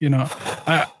there,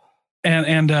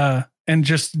 and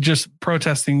just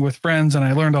protesting with friends. And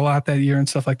I learned a lot that year and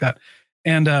stuff like that.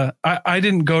 And I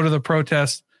didn't go to the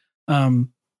protest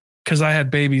because I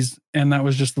had babies, and that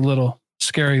was just a little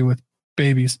scary with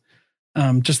babies.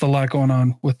 Just a lot going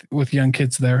on with young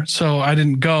kids there. So I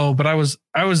didn't go, but I was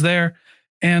there.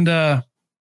 And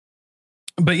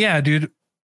but yeah, dude,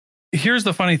 here's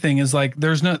the funny thing is like,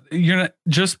 you're not,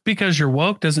 just because you're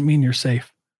woke doesn't mean you're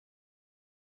safe.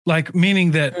 Like,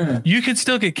 meaning that you could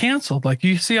still get canceled. Like,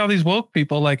 you see all these woke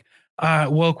people like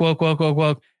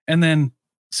woke. And then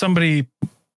somebody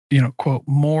quote,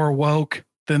 more woke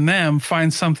than them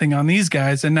find something on these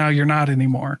guys, and now you're not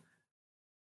anymore.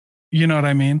 You know what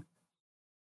I mean?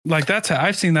 Like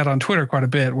I've seen that on Twitter quite a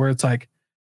bit, where it's like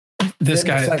this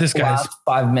guy's last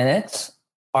 5 minutes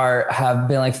have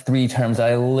been like 3 terms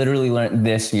I literally learned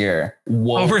this year.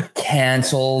 Woke,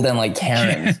 canceled, and like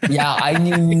Karen. Yeah, I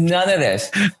knew none of this.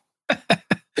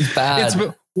 It's bad.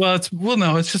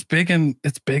 It's just big in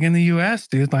the US,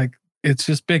 dude. Like it's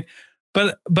just big.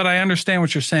 But I understand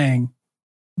what you're saying,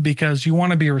 because you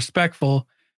want to be respectful.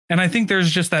 And I think there's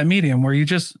just that medium where you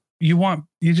just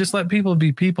let people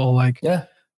be people. Like, yeah.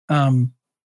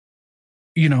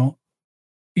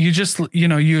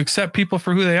 You accept people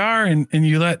for who they are, and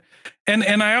you let,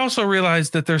 and I also realize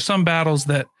that there's some battles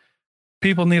that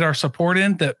people need our support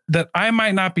in that I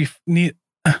might not need.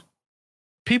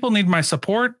 People need my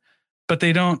support, but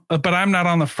they don't, but I'm not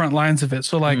on the front lines of it.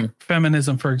 So like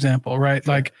feminism, for example, right?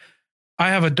 Like I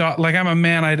have a like I'm a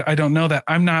man. I don't know that.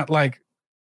 I'm not like,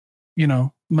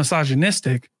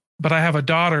 misogynistic, but I have a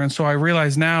daughter. And so I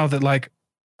realize now that like,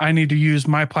 I need to use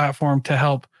my platform to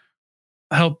help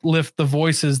lift the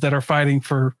voices that are fighting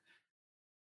for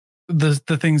the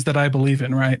things that I believe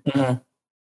in. Right. Mm-hmm.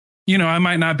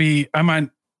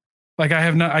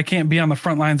 I can't be on the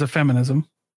front lines of feminism,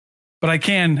 but I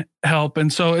can help.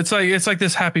 And so it's like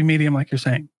this happy medium, like you're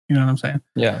saying, you know what I'm saying?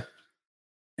 Yeah.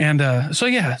 And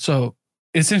so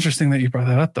it's interesting that you brought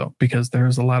that up though, because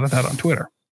there's a lot of that on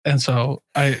Twitter. And so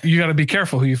you got to be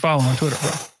careful who you follow on Twitter,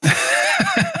 bro.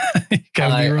 You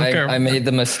gotta be real careful. I made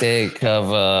the mistake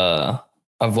of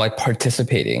like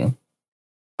participating.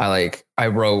 I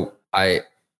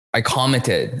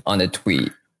commented on a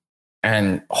tweet,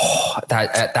 and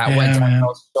that went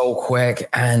down so quick,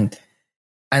 and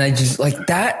I just like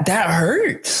that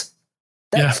hurts.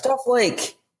 That stuff,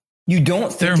 like, you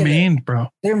don't think they're mean,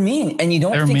 bro. They're mean, and you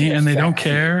don't. They're mean, and they don't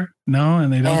care. No,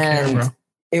 and they don't care, bro.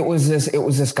 It was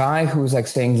this guy who was like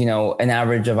saying, an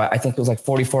average of, I think it was like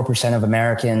 44% of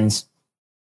Americans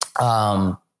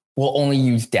will only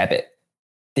use debit.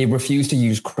 They refuse to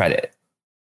use credit.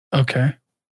 Okay.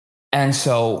 And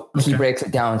so he breaks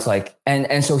it down. It's like,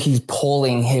 and so he's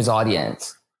polling his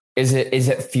audience. Is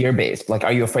it fear-based? Like,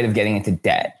 are you afraid of getting into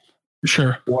debt?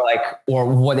 Sure. Or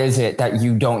what is it that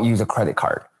you don't use a credit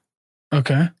card?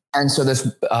 Okay. And so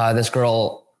this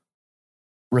girl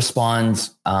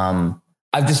responds,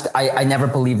 I never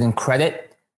believed in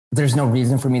credit. There's no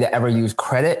reason for me to ever use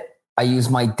credit. I use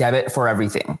my debit for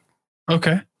everything.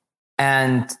 Okay.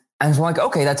 And so I'm like,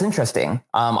 okay, that's interesting.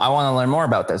 I want to learn more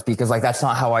about this, because like, that's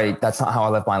not how I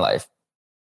live my life.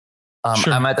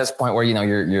 Sure. I'm at this point where,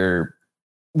 you're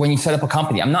when you set up a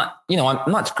company, I'm not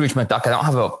Scrooge McDuck. I don't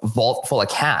have a vault full of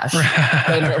cash,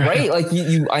 right? Like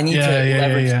I need to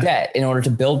leverage debt in order to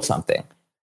build something.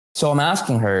 So I'm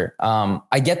asking her,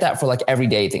 I get that for like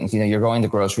everyday things. You're going to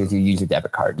groceries, you use your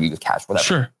debit card, you use cash,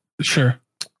 whatever. Sure.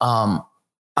 I'm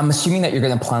assuming that you're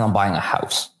going to plan on buying a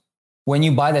house. When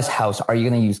you buy this house, are you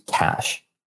going to use cash?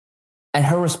 And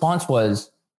her response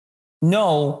was,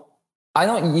 no, I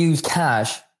don't use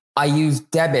cash. I use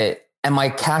debit, and my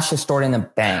cash is stored in a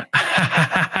bank.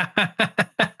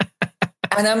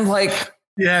 And I'm like,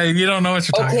 yeah, you don't know what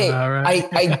you're talking about, right?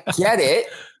 I get it.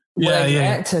 What I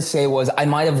meant to say was, I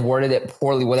might have worded it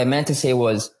poorly. What I meant to say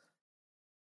was,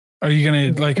 are you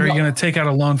going to take out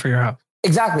a loan for your house?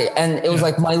 Exactly. And it was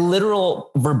like my literal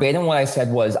verbatim, what I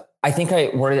said was, I think I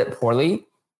worded it poorly.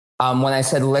 When I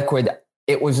said liquid,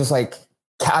 it was just like,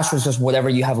 cash was just whatever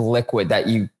you have liquid that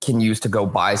you can use to go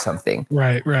buy something.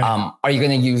 Right. Are you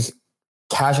going to use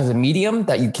cash as a medium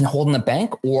that you can hold in the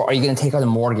bank, or are you going to take out a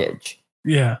mortgage?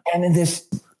 Yeah. And in this,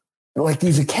 like,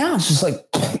 these accounts, just like,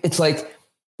 it's like,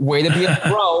 way to be a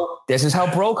bro. This is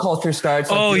how bro culture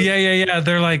starts. Like, yeah.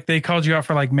 They're like, they called you out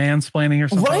for like mansplaining or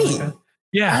something. Right. Like that.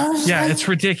 Yeah. Like, it's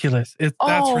ridiculous. That's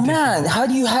ridiculous. Man, how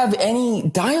do you have any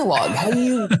dialogue? How do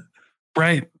you?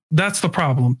 Right. That's the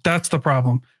problem.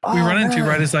 We run into,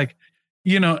 right? It's like,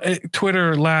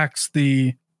 Twitter lacks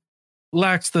the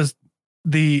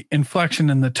inflection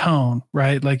and the tone,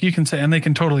 right? Like you can say, and they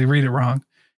can totally read it wrong.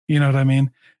 You know what I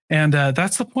mean? And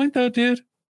that's the point though, dude.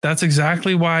 That's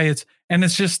exactly why it's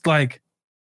just like,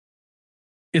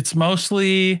 it's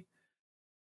mostly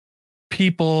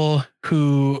people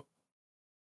who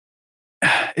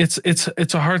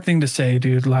it's a hard thing to say,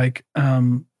 dude. Like,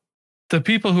 the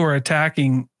people who are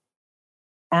attacking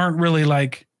aren't really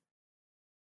like,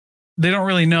 they don't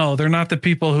really know. They're not the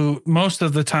people who, most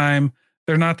of the time,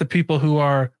 they're not the people who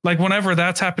are like, whenever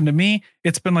that's happened to me,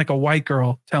 it's been like a white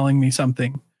girl telling me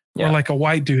something or like a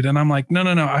white dude. And I'm like, no.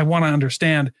 I want to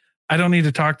understand. I don't need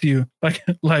to talk to you.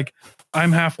 Like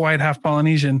I'm half white, half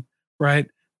Polynesian.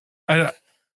 Right.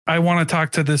 I want to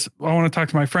talk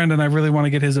to my friend and I really want to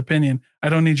get his opinion. I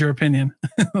don't need your opinion.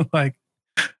 Like,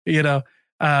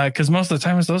 because most of the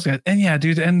time it's those guys. And yeah,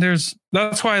 dude. And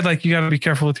that's why like you got to be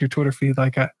careful with your Twitter feed.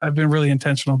 Like I've been really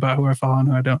intentional about who I follow and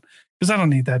who I don't, because I don't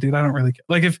need that, dude. I don't really care.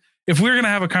 Like if we're going to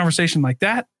have a conversation like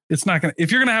that, if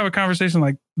you're going to have a conversation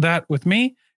like that with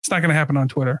me, it's not going to happen on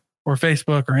Twitter or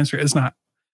Facebook or Instagram. It's not.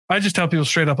 I just tell people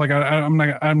straight up, like, I'm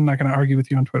not going to argue with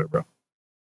you on Twitter, bro.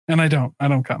 And I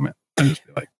don't comment. I just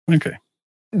be like, okay.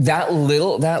 That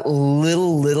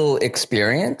little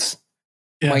experience,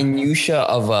 minutia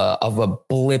of a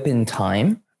blip in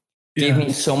time, gave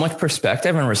me so much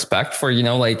perspective and respect for,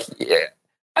 like,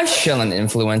 I shit on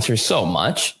influencers so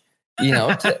much,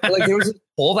 like there was a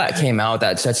poll that came out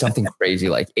that said something crazy,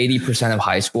 like 80% of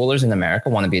high schoolers in America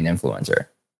want to be an influencer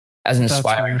as an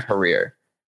aspiring career.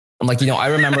 I'm like, I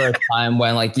remember a time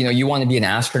when like, you want to be an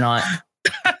astronaut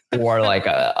or like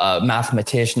a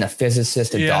mathematician, a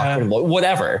physicist, a doctor,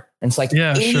 whatever. And it's like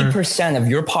 80% of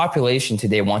your population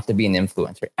today wants to be an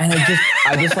influencer. And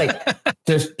I just like,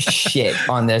 there's shit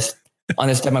on this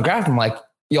demographic. I'm like,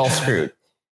 y'all screwed.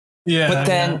 Yeah. But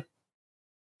then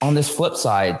on this flip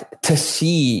side, to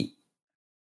see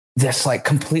this like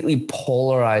completely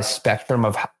polarized spectrum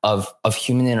of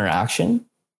human interaction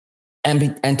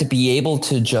and to be able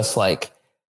to just like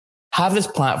have this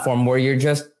platform where you're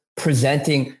just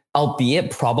presenting,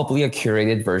 albeit probably a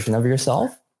curated version of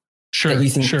yourself that you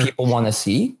think people want to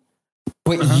see,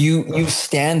 but you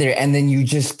stand there and then you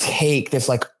just take this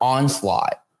like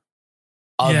onslaught.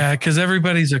 Because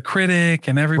everybody's a critic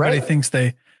and everybody thinks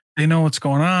they know what's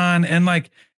going on. And like,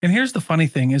 and here's the funny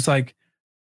thing is like,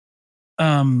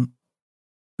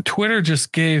 Twitter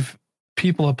just gave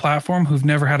people a platform who've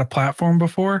never had a platform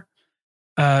before.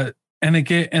 And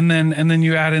then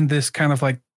you add in this kind of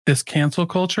like this cancel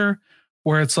culture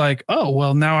where it's like, oh,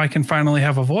 well, now I can finally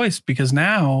have a voice because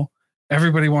now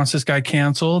everybody wants this guy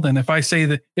canceled. And if I say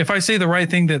the right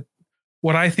thing, that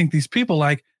what I think these people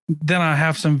like, then I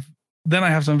have some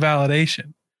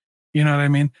validation. You know what I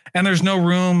mean? And there's no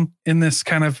room in this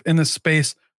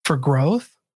space for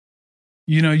growth.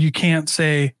 You can't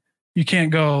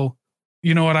go,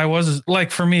 what I was like,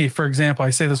 for me, for example,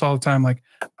 I say this all the time. Like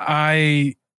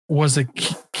I was a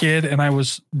kid and I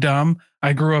was dumb.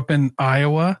 I grew up in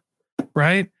Iowa.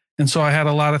 Right. And so I had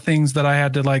a lot of things that I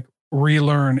had to like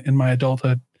relearn in my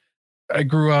adulthood. I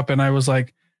grew up and I was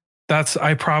like,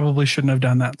 I probably shouldn't have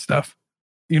done that stuff.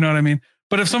 You know what I mean?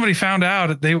 But if somebody found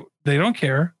out, they don't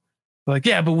care. They're like,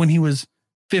 yeah, but when he was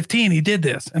 15, he did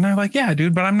this. And they're like, yeah,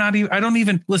 dude, but I don't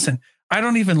even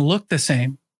look the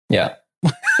same. Yeah.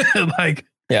 I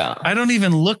don't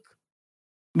even look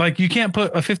like, you can't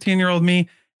put a 15-year-old me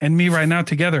and me right now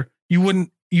together. You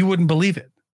wouldn't believe it.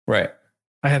 Right.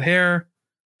 I had hair.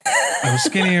 I was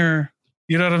skinnier.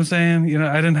 You know what I'm saying?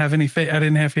 I didn't have any I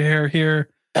didn't have hair here.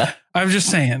 I'm just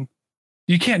saying,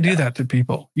 you can't do that to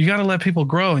people. You got to let people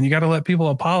grow and you got to let people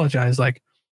apologize. Like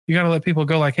you got to let people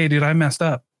go like, hey, dude, I messed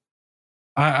up.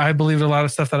 I believed a lot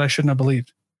of stuff that I shouldn't have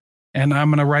believed. And I'm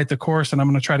going to write the course and I'm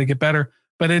going to try to get better.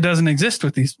 But it doesn't exist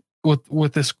with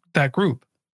that group.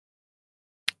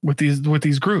 With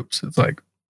these groups. It's like,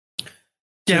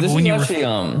 yeah, but when you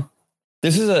actually,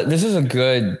 this is a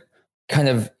good kind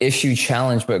of issue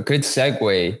challenge, but good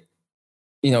segue,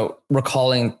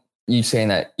 recalling you saying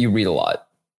that you read a lot.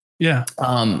 Yeah.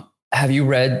 Have you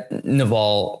read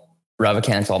Naval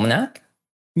Ravikant's Almanac?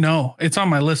 No, it's on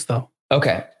my list though.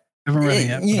 Okay. I haven't read it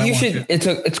yet. You should. It's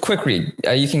a quick read.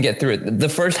 You can get through it. The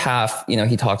first half,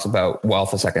 he talks about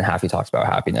wealth. The second half, he talks about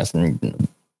happiness. And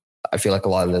I feel like a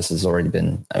lot of this has already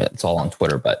been, it's all on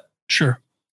Twitter, but sure.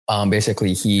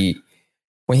 Basically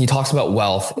when he talks about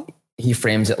wealth, he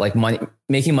frames it like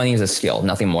making money is a skill,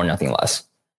 nothing more, nothing less.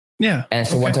 Yeah. And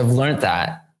so once I've learned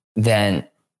that, then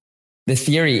the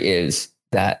theory is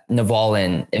that Naval,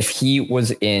 if he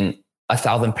was in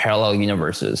 1,000 parallel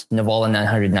universes, Naval and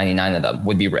 999 of them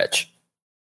would be rich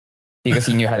because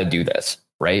he knew how to do this.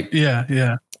 Right. Yeah.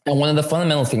 Yeah. And one of the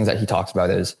fundamental things that he talks about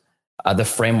is the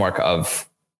framework of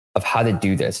how to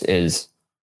do this is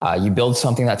you build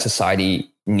something that society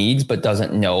needs, but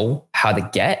doesn't know how to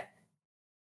get.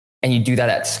 And you do that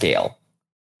at scale.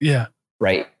 Yeah.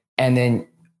 Right. And then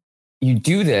you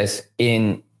do this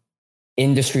in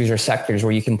industries or sectors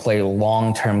where you can play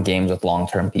long-term games with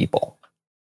long-term people.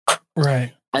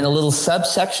 Right. And a little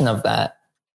subsection of that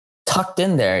tucked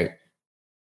in there,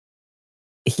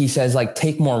 he says, like,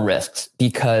 take more risks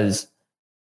because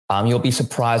you'll be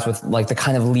surprised with like the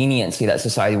kind of leniency that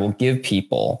society will give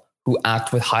people who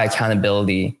act with high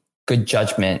accountability, good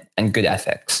judgment, and good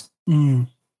ethics. Mm.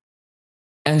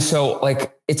 And so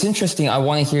like, it's interesting. I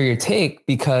want to hear your take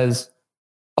because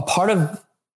a part of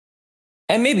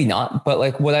and maybe not, but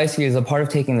like what I see is a part of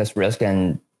taking this risk,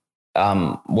 and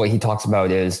what he talks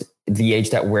about is the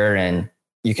age that we're in.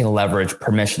 You can leverage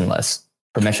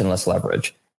permissionless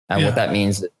leverage, and what that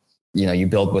means, you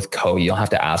build with code. You don't have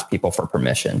to ask people for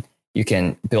permission. You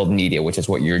can build media, which is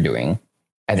what you're doing,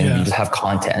 and then you just have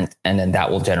content, and then that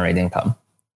will generate income.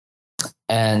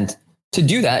 And to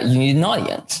do that, you need an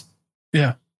audience.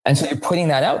 Yeah, and so you're putting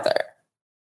that out there.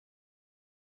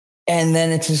 And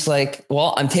then it's just like,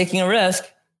 well, I'm taking a risk.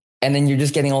 And then you're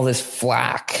just getting all this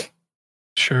flack.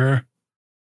 Sure.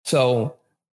 So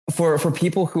for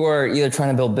people who are either trying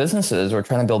to build businesses or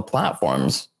trying to build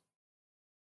platforms,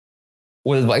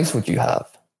 what advice would you have?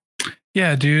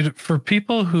 Yeah, dude, for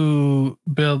people who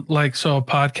build a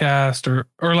podcast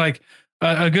or like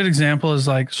a good example is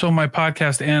like, so my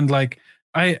podcast and like,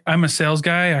 I'm a sales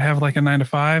guy. I have like a 9 to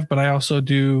 5, but I also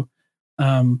do,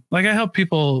 I help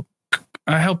people.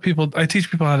 I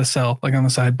teach people how to sell like on the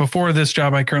side. Before this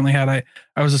job I currently had, I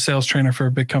was a sales trainer for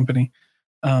a big company.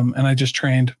 And I just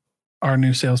trained our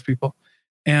new salespeople.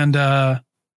 And yeah,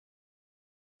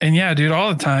 dude,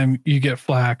 all the time you get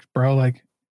flack, bro. Like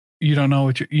you don't know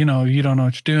what you don't know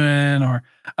what you're doing, or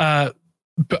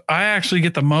but I actually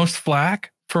get the most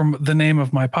flack from the name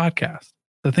of my podcast,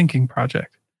 The Thinking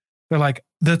Project. They're like,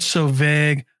 that's so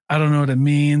vague. I don't know what it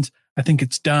means. I think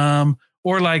it's dumb.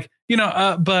 Or like,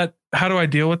 but how do I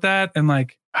deal with that? And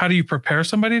like, how do you prepare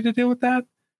somebody to deal with that?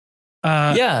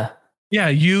 Yeah.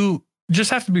 You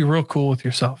just have to be real cool with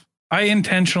yourself. I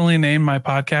intentionally named my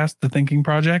podcast The Thinking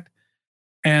Project,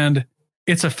 and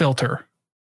it's a filter.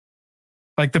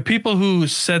 Like the people who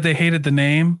said they hated the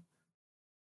name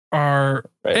are,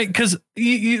 because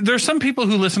there's some people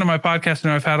who listen to my podcast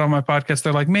and I've had on my podcast.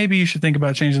 They're like, maybe you should think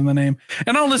about changing the name,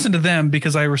 and I'll listen to them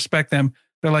because I respect them.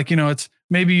 They're like, it's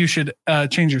maybe you should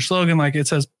change your slogan. Like it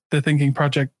says The Thinking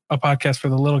Project, a podcast for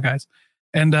the little guys.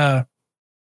 And I'll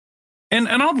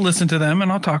listen to them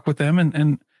and I'll talk with them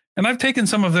and I've taken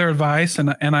some of their advice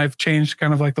and I've changed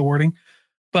kind of like the wording.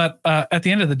 But at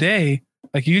the end of the day,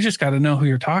 like you just got to know who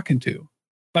you're talking to.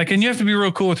 Like, and you have to be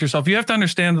real cool with yourself. You have to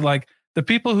understand that like the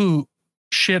people who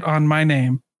shit on my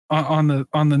name on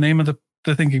the name of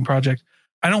the Thinking Project,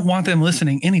 I don't want them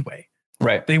listening anyway.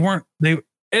 Right.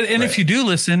 And if you do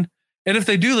listen, and if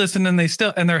they do listen and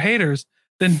they're haters,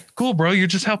 then cool, bro. You're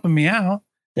just helping me out.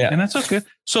 Yeah. And that's okay.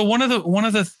 So one of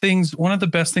the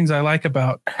best things I like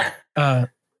about, I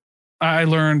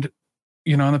learned,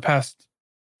 in the past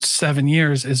 7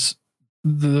 years is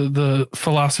the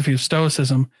philosophy of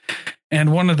Stoicism.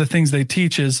 And one of the things they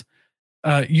teach is,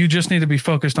 you just need to be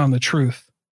focused on the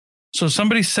truth. So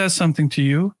somebody says something to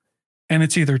you and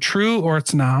it's either true or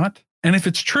it's not. And if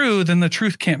it's true, then the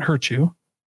truth can't hurt you.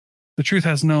 The truth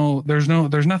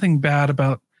there's nothing bad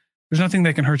about, there's nothing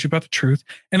that can hurt you about the truth.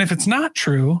 And if it's not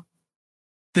true,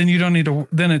 then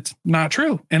then it's not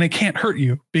true and it can't hurt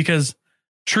you, because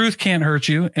truth can't hurt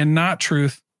you and not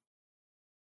truth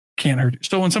can't hurt you.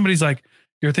 So when somebody's like,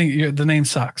 the name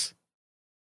sucks,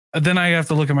 then I have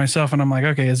to look at myself and I'm like,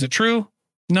 okay, is it true?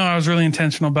 No, I was really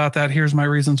intentional about that. Here's my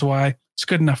reasons why. It's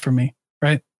good enough for me.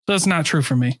 Right. So it's not true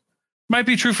for me. Might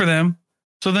be true for them.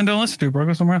 So then don't listen to it, bro.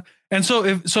 Go somewhere else. And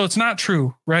so it's not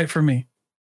true, right? For me,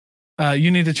 you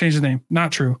need to change the name.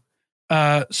 Not true.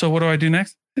 So what do I do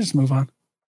next? I just move on.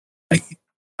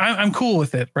 I'm cool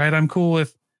with it, right? I'm cool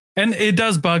with, and it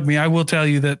does bug me. I will tell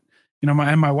you that,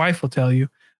 my wife will tell you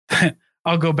that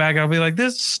I'll go back. I'll be like,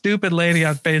 this stupid lady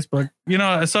on Facebook,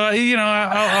 so,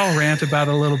 I'll rant about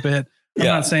it a little bit.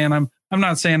 I'm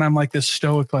not saying I'm like this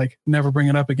stoic, like never bring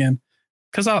it up again.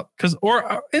 And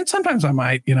sometimes I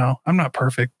might, I'm not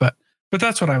perfect, but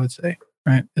that's what I would say,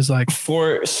 right? Is like,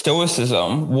 for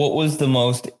Stoicism, what was the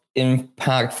most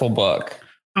impactful book?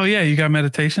 Oh yeah. You got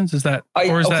Meditations. Is that a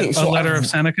letter of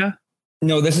Seneca?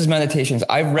 No, this is Meditations.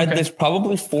 I've read this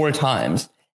probably 4 times,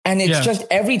 and it's just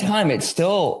every time it's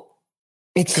still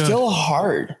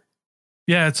hard.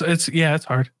 Yeah. It's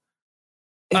hard.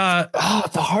 It's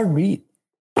a hard read.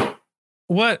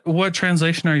 What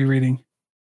translation are you reading?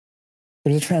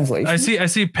 There's a translation. I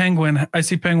see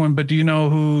Penguin, but do you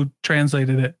know who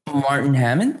translated it? Martin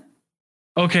Hammond.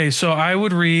 Okay, so I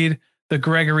would read the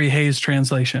Gregory Hayes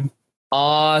translation.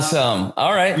 Awesome.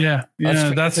 All right. Yeah.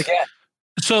 That's again.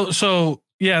 So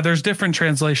yeah, there's different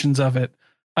translations of it.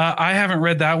 I haven't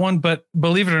read that one, but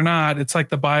believe it or not, it's like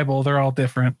the Bible. They're all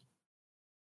different.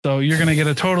 So you're going to get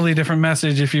a totally different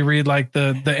message if you read like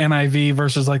the NIV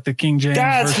versus like the King James.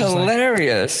 That's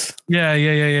hilarious.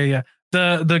 Yeah.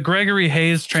 The Gregory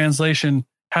Hayes translation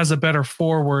has a better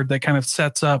foreword that kind of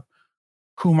sets up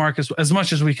who Marcus, as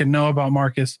much as we can know about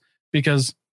Marcus,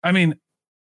 because I mean,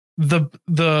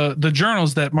 the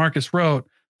journals that Marcus wrote,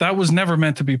 that was never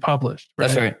meant to be published. Right?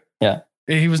 That's right. Yeah.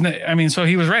 He was, I mean, so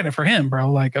he was writing it for him,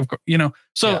 bro. Like, of course, you know,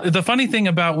 so the funny thing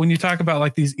about when you talk about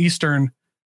like these Eastern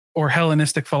or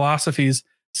Hellenistic philosophies,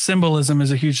 symbolism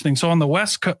is a huge thing. So on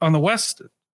the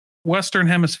Western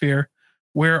hemisphere,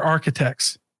 we're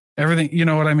architects, everything, you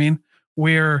know what I mean?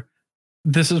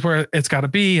 This is where it's got to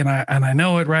be. And I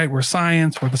know it, right? We're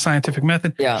science, we're the scientific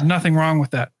method. Yeah. There's nothing wrong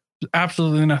with that.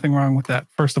 Absolutely nothing wrong with that.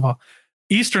 First of all,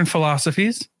 Eastern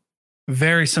philosophies,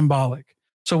 very symbolic.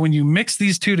 So when you mix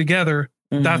these two together,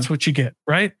 that's what you get,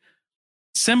 right?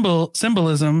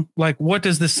 Symbolism, like what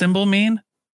does this symbol mean?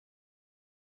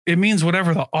 It means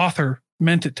whatever the author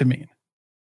meant it to mean.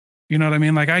 You know what I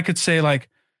mean? Like I could say like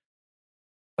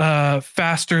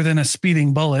faster than a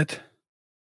speeding bullet.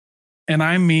 And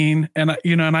I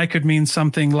could mean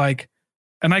something like,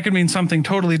 and I could mean something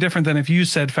totally different than if you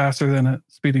said faster than a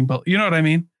speeding bullet. You know what I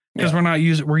mean? Because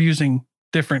we're using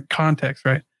different context,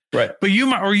 right? Right. But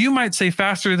you might say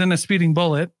faster than a speeding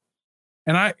bullet.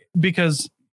 And because,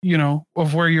 you know,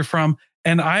 of where you're from.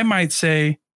 And I might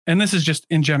say, and this is just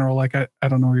in general, like, I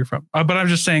don't know where you're from, but I'm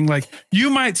just saying like, you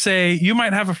might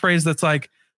have a phrase that's like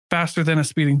faster than a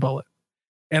speeding bullet.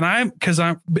 And because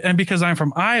I'm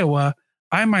from Iowa,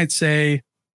 I might say,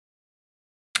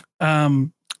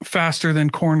 faster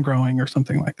than corn growing or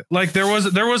something like that. Like there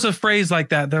was a phrase like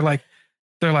that. They're like,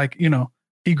 you know,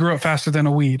 he grew up faster than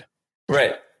a weed.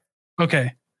 Right.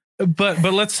 Okay. But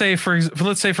let's say for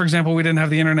example, we didn't have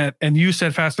the internet and you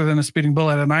said faster than a speeding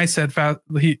bullet. And I said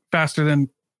faster than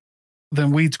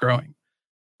weeds growing.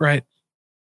 Right.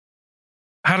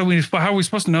 How are we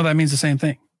supposed to know that means the same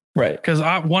thing? Right. Because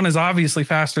one is obviously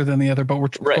faster than the other, but we're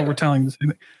telling the same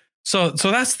thing. So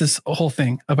that's this whole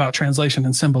thing about translation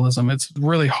and symbolism. It's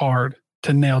really hard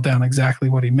to nail down exactly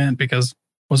what he meant because it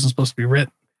wasn't supposed to be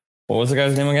written. What was the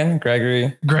guy's name again?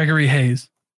 Gregory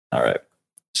Hayes. All right.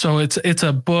 So it's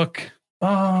a book.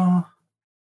 Hold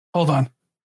on.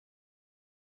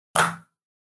 I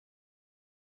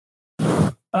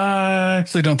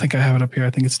actually don't think I have it up here. I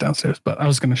think it's downstairs, but I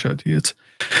was going to show it to you.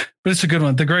 But it's a good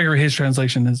one. The Gregory Hayes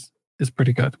translation is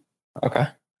pretty good. Okay.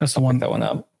 That's the one. Pick that one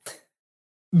up.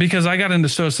 Because I got into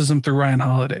Stoicism through Ryan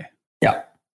Holiday. Yeah.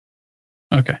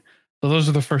 Okay. So those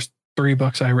are the first 3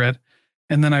 books I read.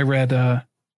 And then I read the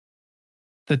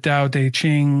Tao Te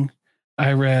Ching.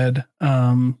 I read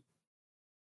the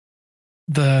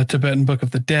Tibetan Book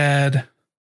of the Dead.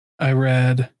 I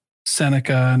read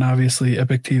Seneca and obviously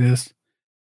Epictetus.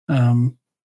 And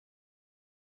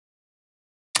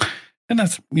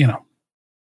that's, you know.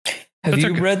 Have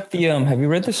you read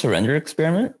the Surrender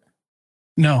Experiment?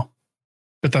 No.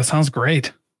 But that sounds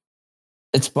great.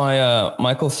 It's by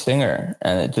Michael Singer,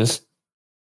 and it just,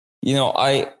 you know,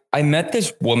 I met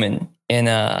this woman in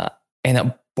a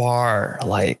bar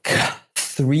like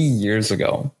 3 years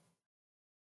ago,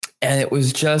 and it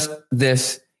was just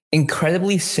this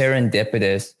incredibly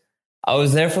serendipitous. I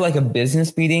was there for like a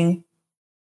business meeting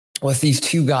with these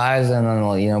 2 guys, and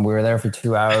then, you know, we were there for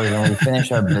 2 hours, and we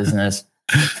finished our business.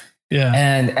 Yeah,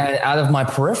 and out of my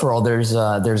peripheral, there's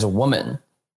a woman.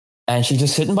 And she's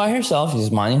just sitting by herself.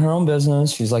 She's minding her own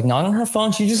business. She's like not on her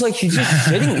phone. She's just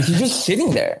sitting. She's just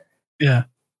sitting there. Yeah.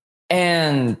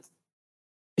 And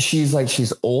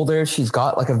she's older. She's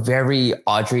got like a very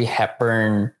Audrey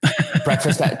Hepburn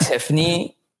Breakfast at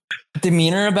Tiffany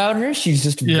demeanor about her. She's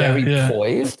just very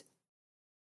poised.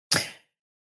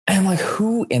 And I'm like,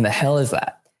 who in the hell is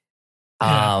that?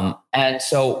 Yeah. And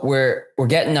so we're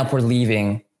getting up, we're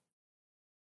leaving.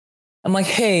 I'm like,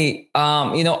 hey,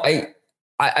 you know,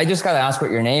 I just got to ask what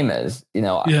your name is, you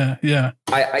know. Yeah.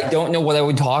 I don't know what I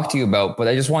would talk to you about, but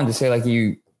I just wanted to say, like,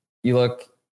 you look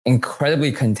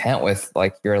incredibly content with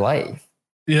like your life.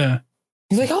 Yeah.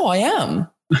 He's like, oh, I am.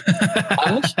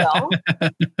 I'm Michelle.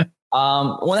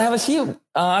 When I have a seat,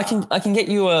 I can get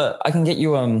you a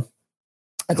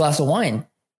glass of wine.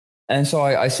 And so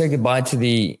I said goodbye to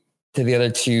the other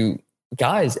 2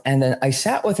 guys, and then I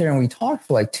sat with her and we talked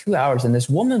for like 2 hours. And this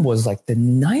woman was like the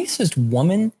nicest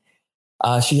woman.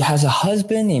 She has a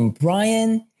husband named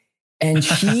Brian, and we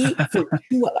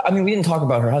didn't talk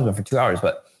about her husband for 2 hours,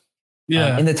 but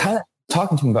in the time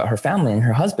talking to me about her family and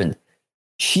her husband,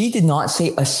 she did not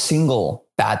say a single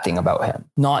bad thing about him.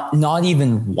 Not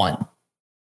even one.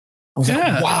 I was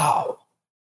like, wow.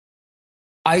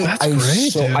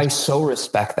 I so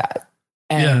respect that.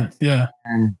 And,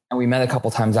 and we met a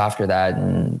couple times after that,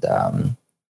 and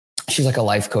she's like a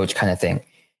life coach kind of thing.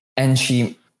 And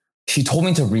she told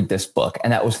me to read this book,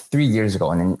 and that was 3 years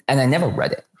ago, and I never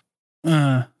read it.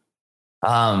 And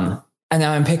now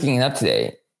I'm picking it up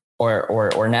today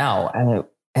or now, and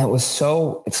it was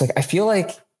so. It's like I feel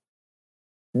like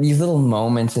these little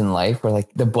moments in life where like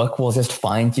the book will just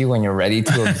find you when you're ready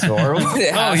to absorb what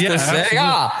it has to say.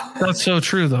 That's so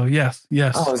true though. Yes.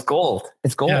 Oh, it's gold.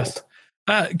 It's gold. Yes.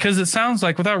 Because it sounds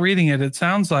like, without reading it, it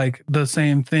sounds like the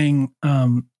same thing.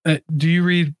 Do you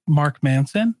read Mark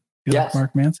Manson? Yes. Like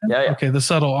Mark Manson? Yeah. Okay. The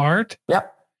Subtle Art.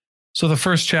 Yep. So the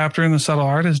first chapter in The Subtle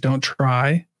Art is don't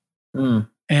try. And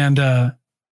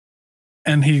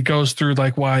he goes through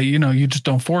like why, you just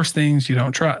don't force things. You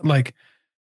don't try, like,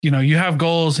 you have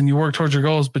goals and you work towards your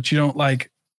goals, but you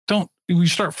don't you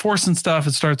start forcing stuff,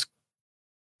 it starts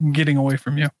getting away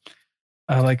from you.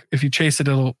 Like if you chase it,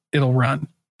 it'll run,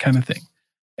 kind of thing.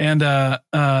 And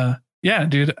yeah,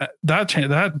 dude,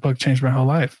 that book changed my whole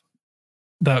life.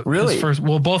 That really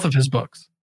both of his books,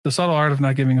 The Subtle Art of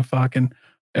Not Giving a Fuck and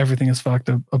Everything is Fucked,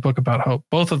 a book about hope.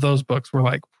 Both of those books were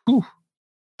like, whew.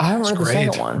 I haven't read the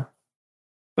second one.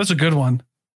 That's a good one.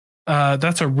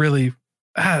 That's a really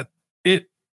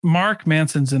Mark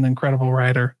Manson's an incredible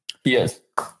writer. He is.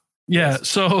 Yeah. Yes.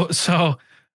 So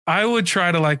I would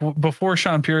try to, like, before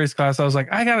Sean Puri's class, I was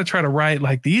like, I got to try to write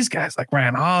like these guys, like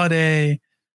Ryan Holiday,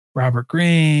 Robert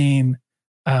Greene,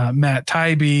 Matt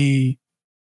Taibbi,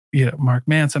 Mark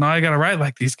Manson. I got to write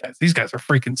like these guys. These guys are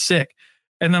freaking sick.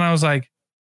 And then I was like,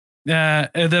 and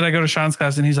then I go to Sean's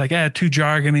class and he's like, too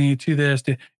jargony, too this,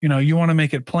 you want to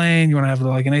make it plain. You want to have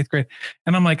like an 8th grade.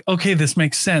 And I'm like, okay, this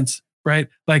makes sense, right?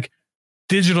 Like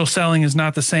digital selling is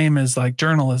not the same as like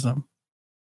journalism.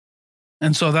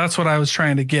 And so that's what I was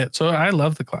trying to get. So I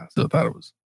love the class. I thought it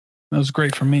was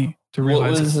great for me to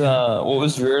realize. What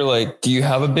was your, like, do you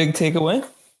have a big takeaway?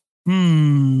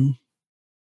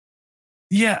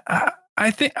 Yeah,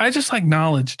 I think I just like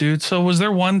knowledge, dude. So was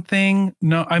there one thing?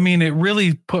 No, I mean, it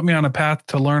really put me on a path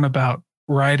to learn about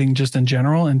writing just in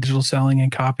general and digital selling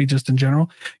and copy just in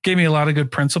general. Gave me a lot of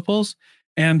good principles.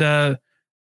 And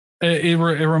it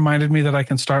reminded me that I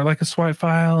can start like a swipe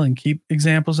file and keep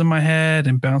examples in my head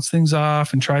and bounce things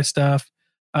off and try stuff.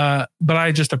 But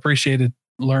I just appreciated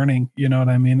learning. You know what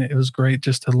I mean? It was great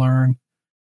just to learn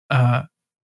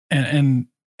and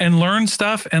learn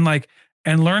stuff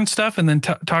and learn stuff and then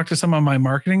talk to some of my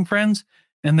marketing friends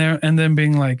and then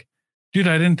being like, dude,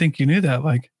 I didn't think you knew that.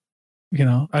 Like, I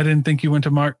didn't think you went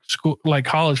to school, like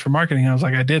college for marketing. I was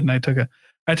like, I did. And I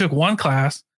took one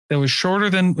class that was shorter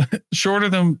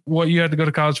than what you had to go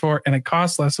to college for. And it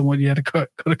cost less than what you had to go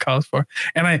to college for.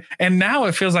 And now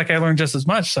it feels like I learned just as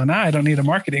much. So now I don't need a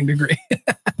marketing degree.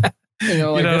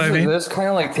 This kind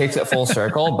of like takes it full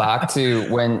circle back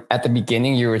to when at the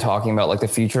beginning you were talking about like the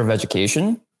future of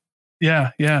education.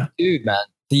 Yeah. Dude, man.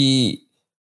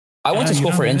 I went to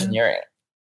school for engineering.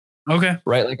 Okay.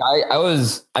 Right. Like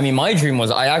my dream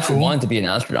was I actually wanted to be an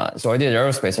astronaut. So I did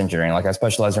aerospace engineering. Like I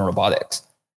specialized in robotics.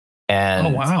 And oh,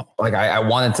 wow. Like I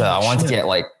wanted to get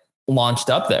like launched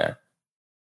up there.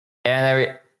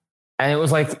 And it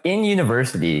was like in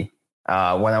university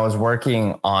when I was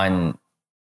working on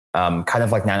kind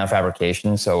of like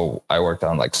nanofabrication. So I worked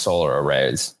on like solar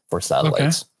arrays for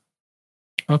satellites.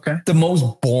 Okay. The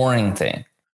most boring thing.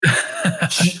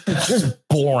 just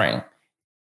boring.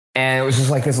 And it was just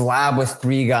like this lab with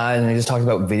 3 guys and they just talked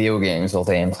about video games all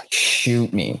day and like,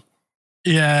 shoot me.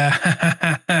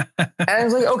 Yeah. And I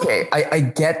was like, okay, I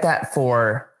get that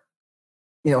for,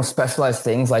 specialized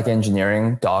things like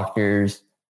engineering, doctors.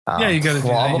 You got to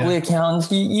probably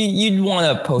accountants. You'd want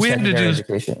a post-secondary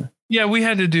education. Yeah, we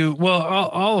had to do, well,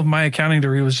 all of my accounting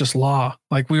degree was just law.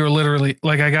 Like we were literally,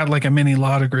 like I got like a mini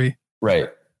law degree. Right.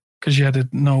 Because you had to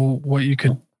know what you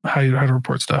could, how to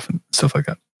report stuff and stuff like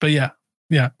that. But yeah,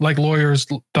 like lawyers,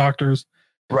 doctors.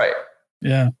 Right.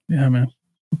 Yeah, man.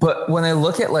 But when I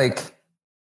look at like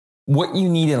what you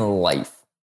need in life.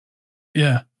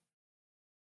 Yeah.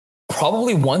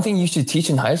 Probably one thing you should teach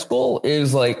in high school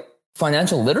is like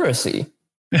financial literacy.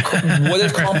 What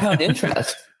is compound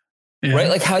interest? Yeah. Right?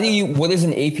 Like what is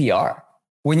an APR?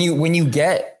 When you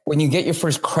get your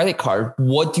first credit card,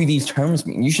 what do these terms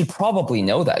mean? You should probably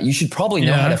know that. You should probably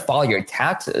know how to file your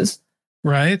taxes.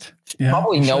 Right. You should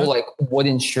probably know like what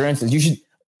insurance is.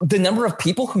 The number of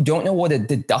people who don't know what a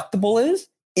deductible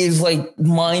is like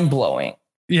mind blowing.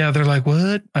 Yeah, they're like,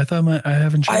 what? I thought I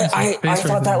have insurance. I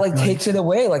thought that like takes it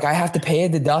away. Like I have to pay a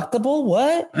deductible.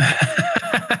 What?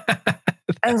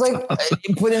 And it's like, awesome.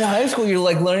 But in high school, you're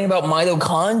like learning about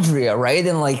mitochondria, right?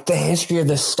 And like the history of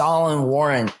the Stalin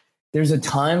War. And there's a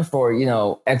time for,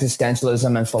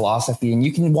 existentialism and philosophy. And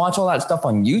you can watch all that stuff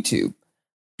on YouTube.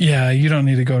 Yeah, you don't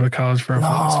need to go to college for a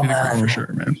philosophy degree for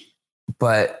sure, man.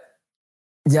 But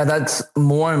yeah, that's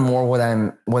more and more what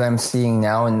I'm seeing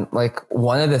now. And like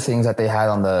one of the things that they had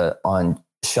on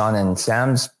Sean and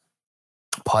Sam's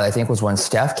pod, I think was when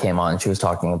Steph came on, she was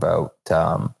talking about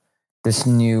this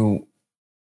new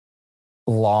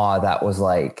law that was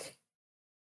like,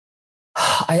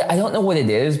 I don't know what it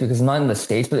is because I'm not in the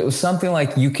States, but it was something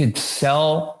like you could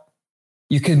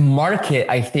market,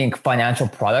 I think, financial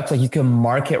products. Like you can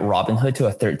market Robinhood to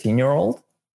a 13-year-old.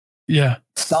 Yeah.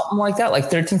 Something like that. Like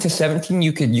 13 to 17,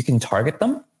 you can target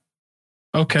them.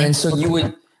 Okay. And so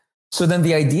so then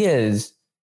the idea is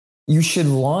you should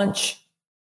launch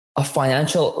a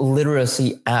financial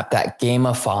literacy app that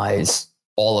gamifies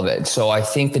all of it. So I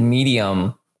think the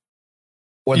medium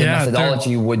or the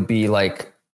methodology would be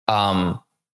like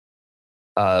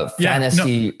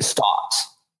fantasy stocks.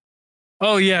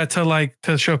 Oh yeah,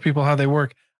 to show people how they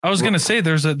work. I was going to say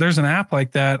there's an app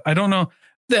like that. I don't know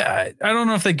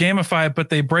if they gamify it, but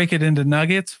they break it into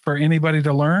nuggets for anybody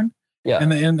to learn. Yeah.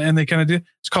 And they kind of do.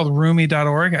 It's called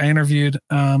Rumi.org. I interviewed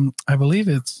I believe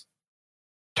it's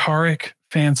Tariq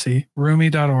Fancy,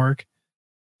 Rumi.org.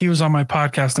 He was on my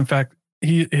podcast. In fact,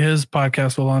 his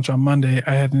podcast will launch on Monday.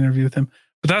 I had an interview with him.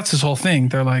 But that's his whole thing.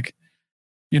 They're like,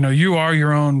 you are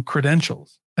your own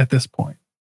credentials at this point.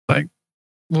 Like,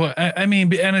 well, I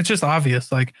mean, and it's just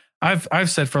obvious. Like I've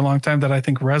said for a long time that I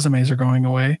think resumes are going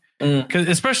away, because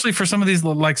especially for some of these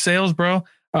like sales, bro.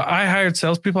 I hired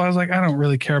salespeople. I was like, I don't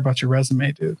really care about your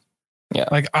resume, dude. Yeah.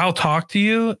 Like I'll talk to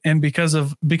you, and because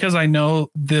I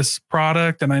know this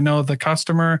product and I know the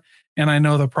customer and I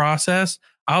know the process,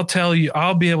 I'll tell you.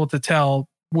 I'll be able to tell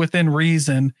within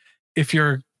reason if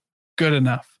you're good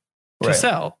enough to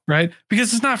sell, right?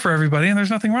 Because it's not for everybody, and there's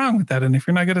nothing wrong with that. And if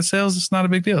you're not good at sales, it's not a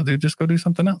big deal, dude. Just go do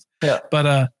something else. Yeah.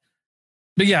 But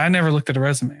yeah, I never looked at a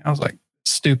resume. I was like,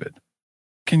 stupid.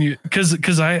 Can you?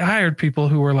 Because I hired people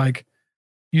who were like,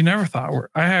 you never thought were.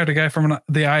 I hired a guy from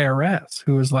the IRS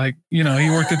who was like, he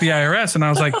worked at the IRS, and I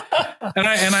was like, and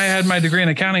I had my degree in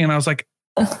accounting, and I was like,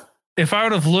 if I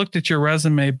would have looked at your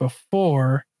resume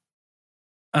before,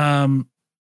 if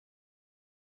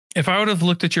I would have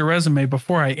looked at your resume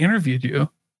before I interviewed you,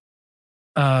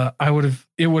 it would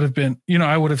have been,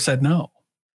 I would have said no.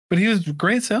 But he was a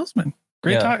great salesman,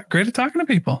 great at talking to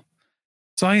people.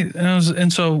 So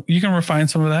so you can refine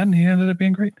some of that, and he ended up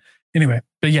being great. Anyway,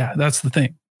 but yeah, that's the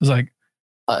thing. It's like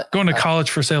going to college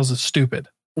for sales is stupid.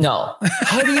 No.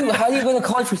 How do you go to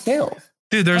college for sales?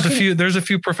 Dude, there's a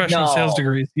few professional sales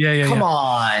degrees. Yeah. Come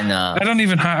on. I don't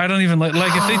even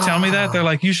like if they tell me that, they're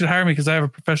like, you should hire me because I have a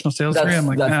professional sales degree. I'm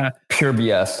like, nah. Pure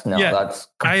BS. No, that's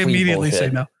I immediately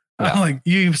bullshit. say no. I'm like,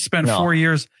 you spent 4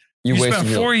 years. You spent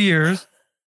 4 years.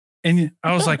 And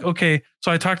I was like, okay.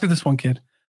 So I talked to this one kid.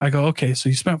 I go, okay, so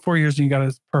you spent 4 years and you got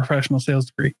a professional sales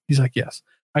degree. He's like, yes.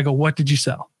 I go, what did you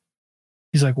sell?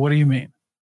 He's like, what do you mean?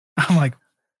 I'm like,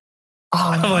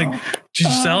 did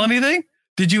you sell anything?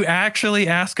 Did you actually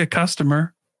ask a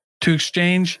customer to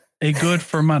exchange a good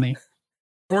for money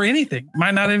or anything?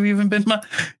 Might not have even been money.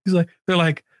 He's like, they're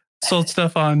like, sold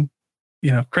stuff on,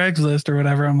 Craigslist or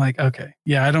whatever. I'm like, okay,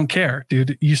 yeah, I don't care,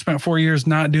 dude. You spent 4 years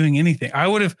not doing anything. I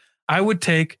would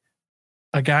take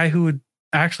a guy who had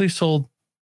actually sold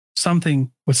something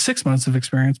with 6 months of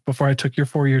experience before I took your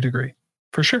 4-year degree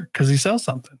for sure. Cause he sells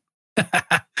something.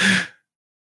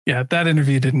 Yeah, that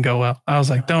interview didn't go well. I was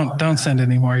like, don't send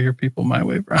any more of your people my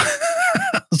way, bro.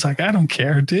 I was like, I don't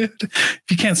care, dude. If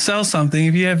you can't sell something,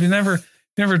 if you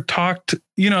never talked,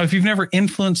 if you've never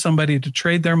influenced somebody to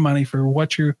trade their money for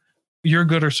what your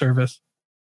good or service,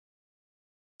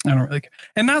 I don't really care.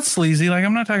 And not sleazy. Like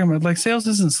I'm not talking about like sales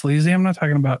isn't sleazy. I'm not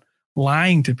talking about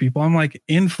lying to people. I'm like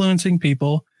influencing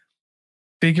people,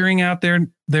 figuring out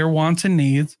their wants and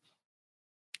needs,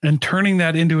 and turning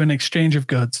that into an exchange of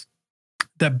goods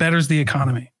that betters the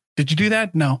economy. Did you do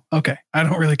that? No. Okay. I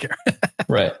don't really care.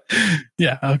 Right.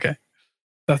 Yeah. Okay.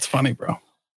 That's funny, bro.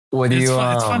 It's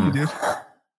funny, dude.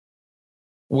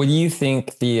 What do you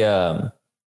think the,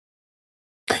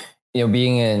 you're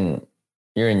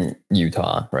in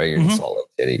Utah, right? You're in Salt Lake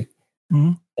City,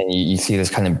 and you see this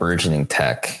kind of burgeoning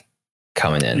tech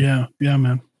coming in. Yeah. Yeah,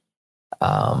 man.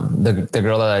 The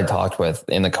girl that I talked with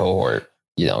in the cohort,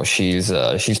 she's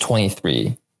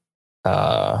 23.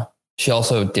 She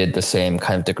also did the same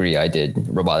kind of degree I did,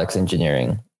 robotics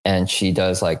engineering, and she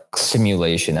does like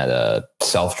simulation at a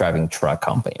self-driving truck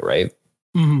company, right?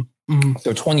 Mm-hmm. Mm-hmm.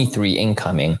 So 23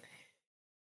 incoming,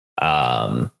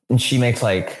 and she makes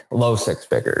like low 6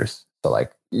 figures. So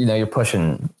like, you're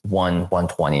pushing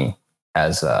 120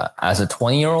 as a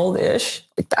 20-year-old ish.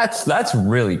 Like that's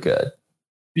really good.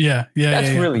 Yeah. That's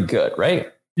really good,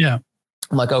 right? Yeah.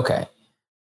 I'm like, okay.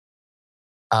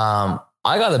 I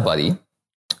got a buddy.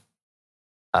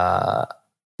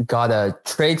 Got a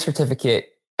trade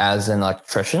certificate as an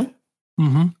electrician.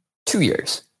 2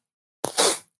 years.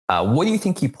 What do you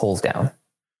think he pulls down?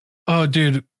 Oh,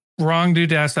 dude, wrong dude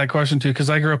to ask that question to, because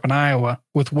I grew up in Iowa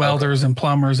with welders and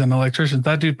plumbers and electricians.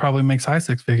 That dude probably makes high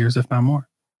six figures, if not more.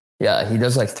 Yeah, he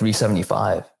does like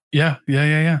 375. Yeah.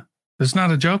 It's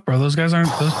not a joke, bro. Those guys aren't.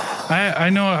 I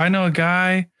know a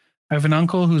guy. I have an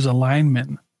uncle who's a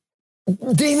lineman.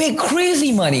 They make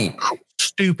crazy money.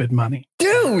 Stupid money,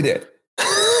 dude.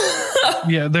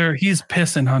 Yeah, he's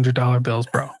pissing $100 bills,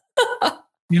 bro.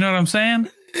 You know what I'm saying?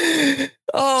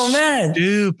 Oh man,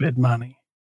 stupid money.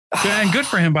 And good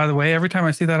for him, by the way. Every time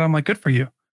I see that, I'm like, good for you.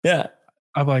 Yeah.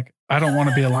 I'm like, I don't want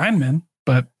to be a lineman,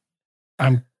 but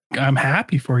I'm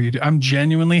happy for you. I'm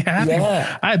genuinely happy.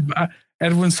 Yeah.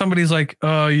 And when somebody's like,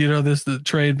 oh, this the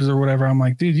trades or whatever, I'm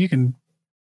like, dude, you can,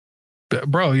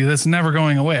 bro, that's never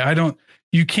going away.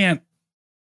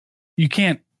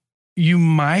 You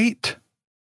might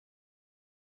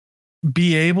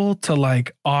be able to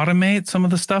like automate some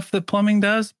of the stuff that plumbing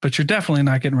does, but you're definitely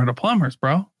not getting rid of plumbers,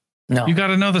 bro. No, you got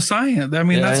to know the science. I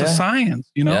mean, that's a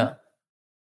science,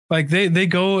 like they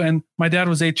go, and my dad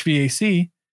was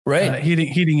HVAC, right?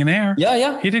 Heating and air.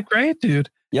 Yeah. He did great, dude.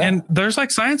 Yeah. And there's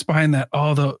like science behind that.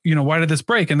 Why did this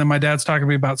break? And then my dad's talking to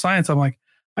me about science. I'm like,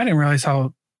 I didn't realize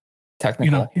how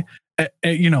technical,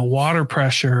 water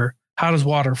pressure. How does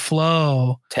water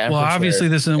flow? Well, obviously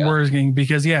this isn't working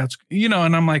because it's, and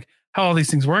I'm like, how all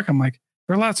these things work. I'm like,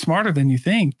 they're a lot smarter than you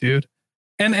think, dude.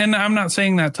 And I'm not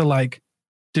saying that to like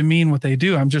demean what they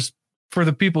do. I'm just, for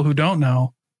the people who don't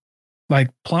know,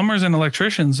 like plumbers and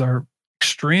electricians are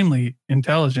extremely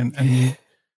intelligent, and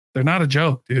they're not a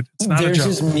joke, dude. It's not a joke.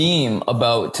 There's this meme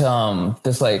about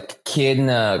this like kid in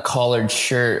a collared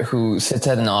shirt who sits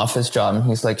at an office job and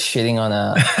he's like shitting on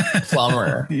a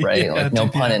plumber, right? Yeah, like no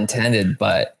pun intended,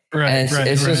 but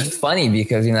it's just funny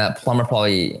because that plumber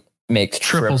probably makes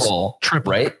triple,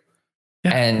 right?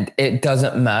 Yeah. And it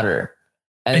doesn't matter.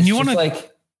 And you want to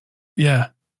like, yeah.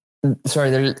 Sorry,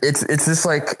 it's this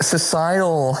like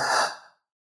societal.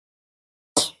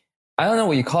 I don't know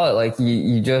what you call it. Like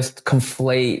you just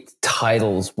conflate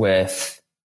titles with.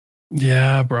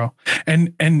 Yeah, bro.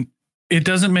 And it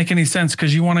doesn't make any sense,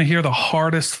 because you want to hear the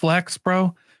hardest flex,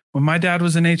 bro. When my dad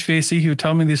was in HVAC, he would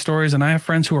tell me these stories, and I have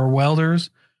friends who are welders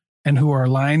and who are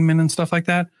linemen and stuff like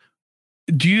that.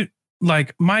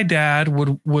 My dad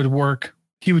would work.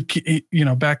 He would,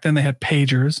 back then they had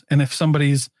pagers. And if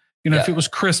somebody's, if it was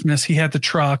Christmas, he had the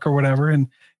truck or whatever, and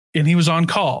he was on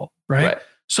call. Right.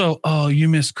 So, you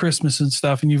missed Christmas and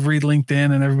stuff, and you've read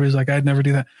LinkedIn, and everybody's like, I'd never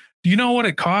do that. Do you know what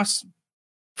it costs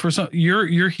for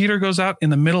your heater goes out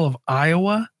in the middle of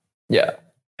Iowa? Yeah.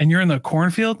 And you're in the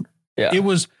cornfield? Yeah. It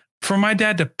was, for my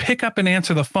dad to pick up and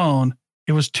answer the phone,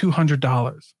 it was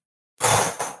 $200.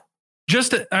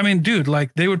 Dude,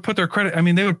 like they would put their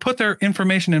they would put their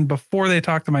information in before they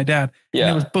talked to my dad. Yeah.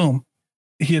 And it was boom.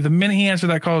 The minute he answered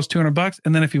that call, it was $200.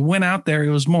 And then if he went out there, it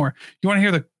was more. You want to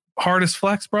hear the hardest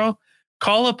flex, bro?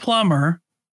 Call a plumber,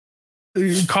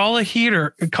 call a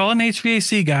heater, call an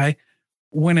HVAC guy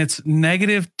when it's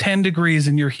negative 10 degrees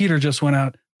and your heater just went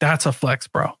out. That's a flex,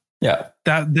 bro. Yeah.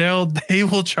 That they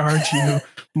will charge you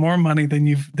more money than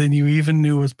you even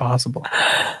knew was possible.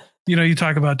 You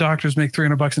talk about doctors make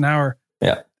 $300 an hour.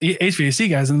 Yeah.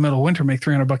 HVAC guys in the middle of winter make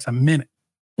 $300 a minute.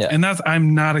 Yeah. And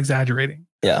I'm not exaggerating.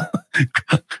 Yeah.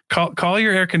 Call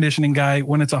your air conditioning guy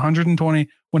when it's 120,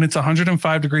 when it's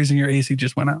 105 degrees and your AC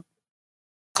just went out.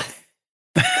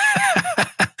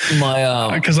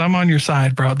 Because I'm on your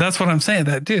side, bro. That's what I'm saying.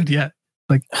 That dude, yeah.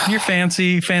 Like you're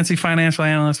fancy financial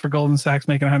analyst for Goldman Sachs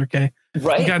making $100K.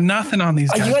 Right. You got nothing on these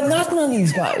guys. You got nothing on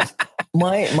these guys.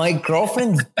 My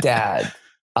girlfriend's dad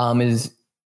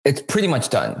it's pretty much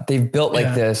done. They've built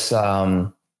like this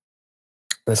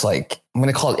like, I'm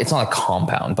going to call it, it's not a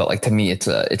compound, but like to me, it's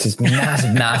this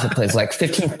massive place, like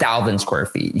 15,000 square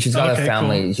feet. She's got a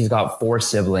family. Cool. She's got 4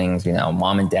 siblings,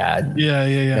 mom and dad.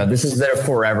 Yeah. This is their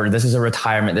forever. This is a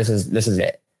retirement. This is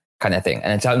it kind of thing.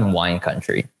 And it's out in wine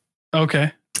country.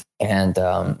 Okay. And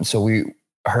so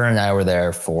her and I were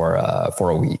there for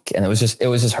a week, and it was just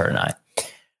her and I.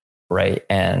 Right.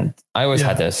 And I always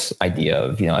had this idea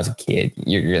of, as a kid,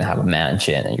 you're going to have a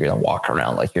mansion and you're going to walk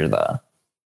around like you're the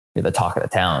talk of the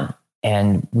town.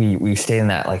 And we stayed in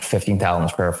that like 15,000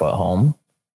 square foot home.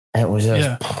 And it was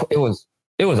just, it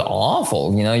was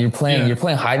awful. You're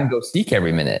playing hide and go seek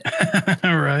every minute.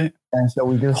 Right. And so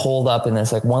we just holed up in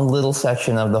this like one little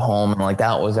section of the home. And like,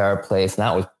 that was our place.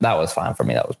 And that was fine for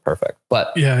me. That was perfect.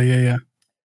 But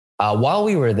while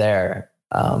we were there,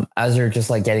 as they're just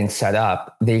like getting set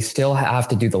up, they still have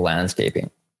to do the landscaping.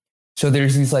 So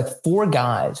there's these like 4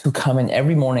 guys who come in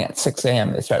every morning at 6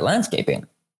 a.m. to start landscaping.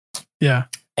 Yeah.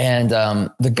 And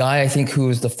the guy, I think, who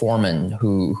was the foreman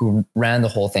who ran the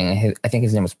whole thing, I think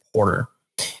his name was Porter.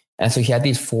 And so he had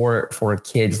these four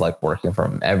kids like working for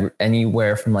him,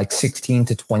 anywhere from like 16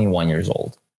 to 21 years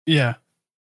old. Yeah.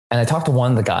 And I talked to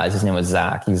one of the guys. His name was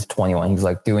Zach. He's 21. He's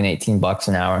like doing $18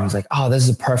 an hour. He's like, oh, this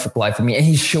is a perfect life for me. And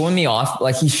he's showing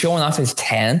off his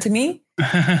tan to me.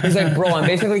 He's like, bro, I'm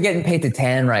basically getting paid to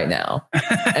tan right now.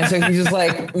 And so he's just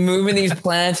like moving these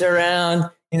plants around,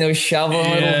 shoveling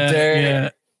a little dirt. Yeah.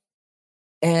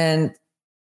 And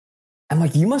I'm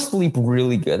like, you must sleep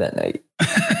really good at night.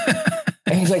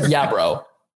 And he's like, yeah, bro.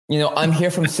 I'm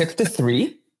here from 6 to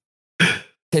 3.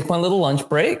 Take my little lunch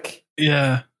break.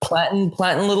 Yeah.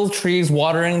 Planting little trees,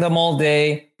 watering them all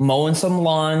day, mowing some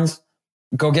lawns,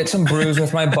 go get some brews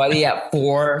with my buddy at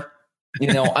 4.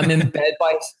 I'm in bed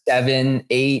by 7,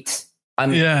 8.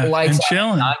 I'm and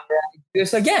chilling. I'm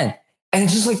this again. And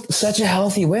it's just like such a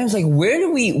healthy way. I was like,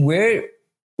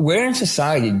 where in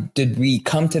society did we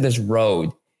come to this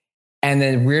road? And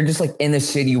then we're just like in the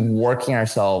city working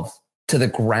ourselves to the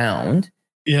ground.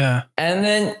 Yeah.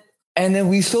 And then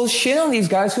we still shit on these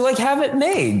guys who like have it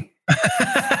made.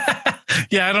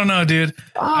 Yeah, I don't know, dude.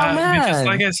 Oh, man. Because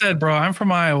like I said, bro, I'm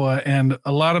from Iowa and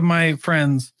a lot of my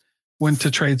friends went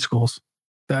to trade schools.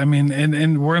 I mean,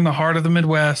 and we're in the heart of the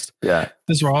Midwest. Yeah.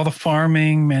 This is where all the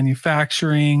farming,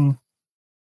 manufacturing,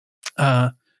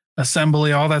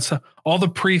 assembly, all that stuff, all the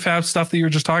prefab stuff that you were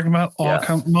just talking about,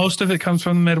 most of it comes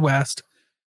from the Midwest.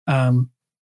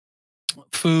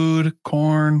 Food,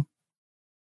 corn,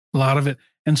 a lot of it.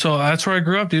 And so that's where I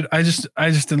grew up, dude. I just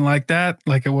didn't like that.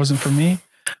 Like it wasn't for me.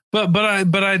 But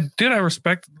I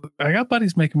respect, I got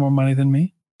buddies making more money than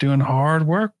me, doing hard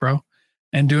work, bro,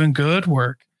 and doing good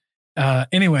work.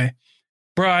 Anyway,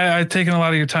 bro, I've taken a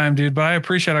lot of your time, dude, but I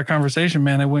appreciate our conversation,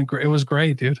 man. It was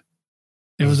great, dude.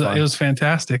 It was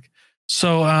fantastic.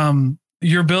 So,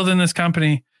 you're building this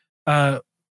company.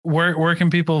 Where can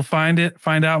people find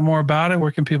out more about it?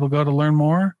 Where can people go to learn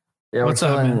more? Yeah, what's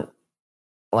up, man?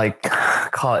 Like,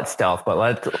 call it stealth,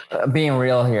 but being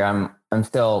real here, I'm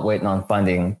still waiting on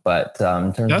funding, but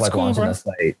in terms of launching the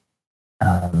site,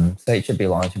 site should be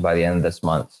launching by the end of this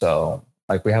month. So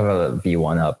like we have a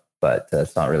V1 up, but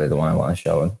it's not really the one I want to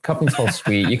show. Company's called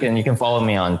Sweet. You can follow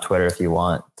me on Twitter if you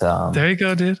want. There you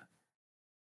go, dude.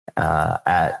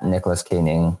 At Nicholas K.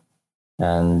 Ning.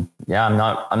 And yeah,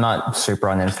 I'm not super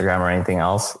on Instagram or anything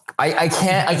else. I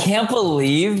can't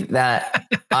believe that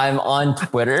I'm on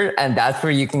Twitter and that's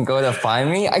where you can go to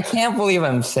find me. I can't believe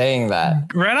I'm saying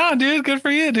that. Right on, dude. Good for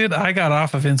you, dude. I got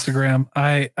off of Instagram.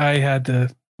 I had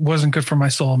to, wasn't good for my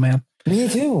soul, man. Me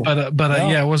too. But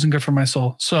yeah, it wasn't good for my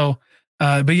soul. So,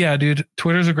 but yeah, dude,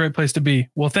 Twitter's a great place to be.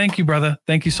 Well, thank you, brother.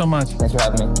 Thank you so much. Thanks for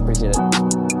having me. Appreciate it.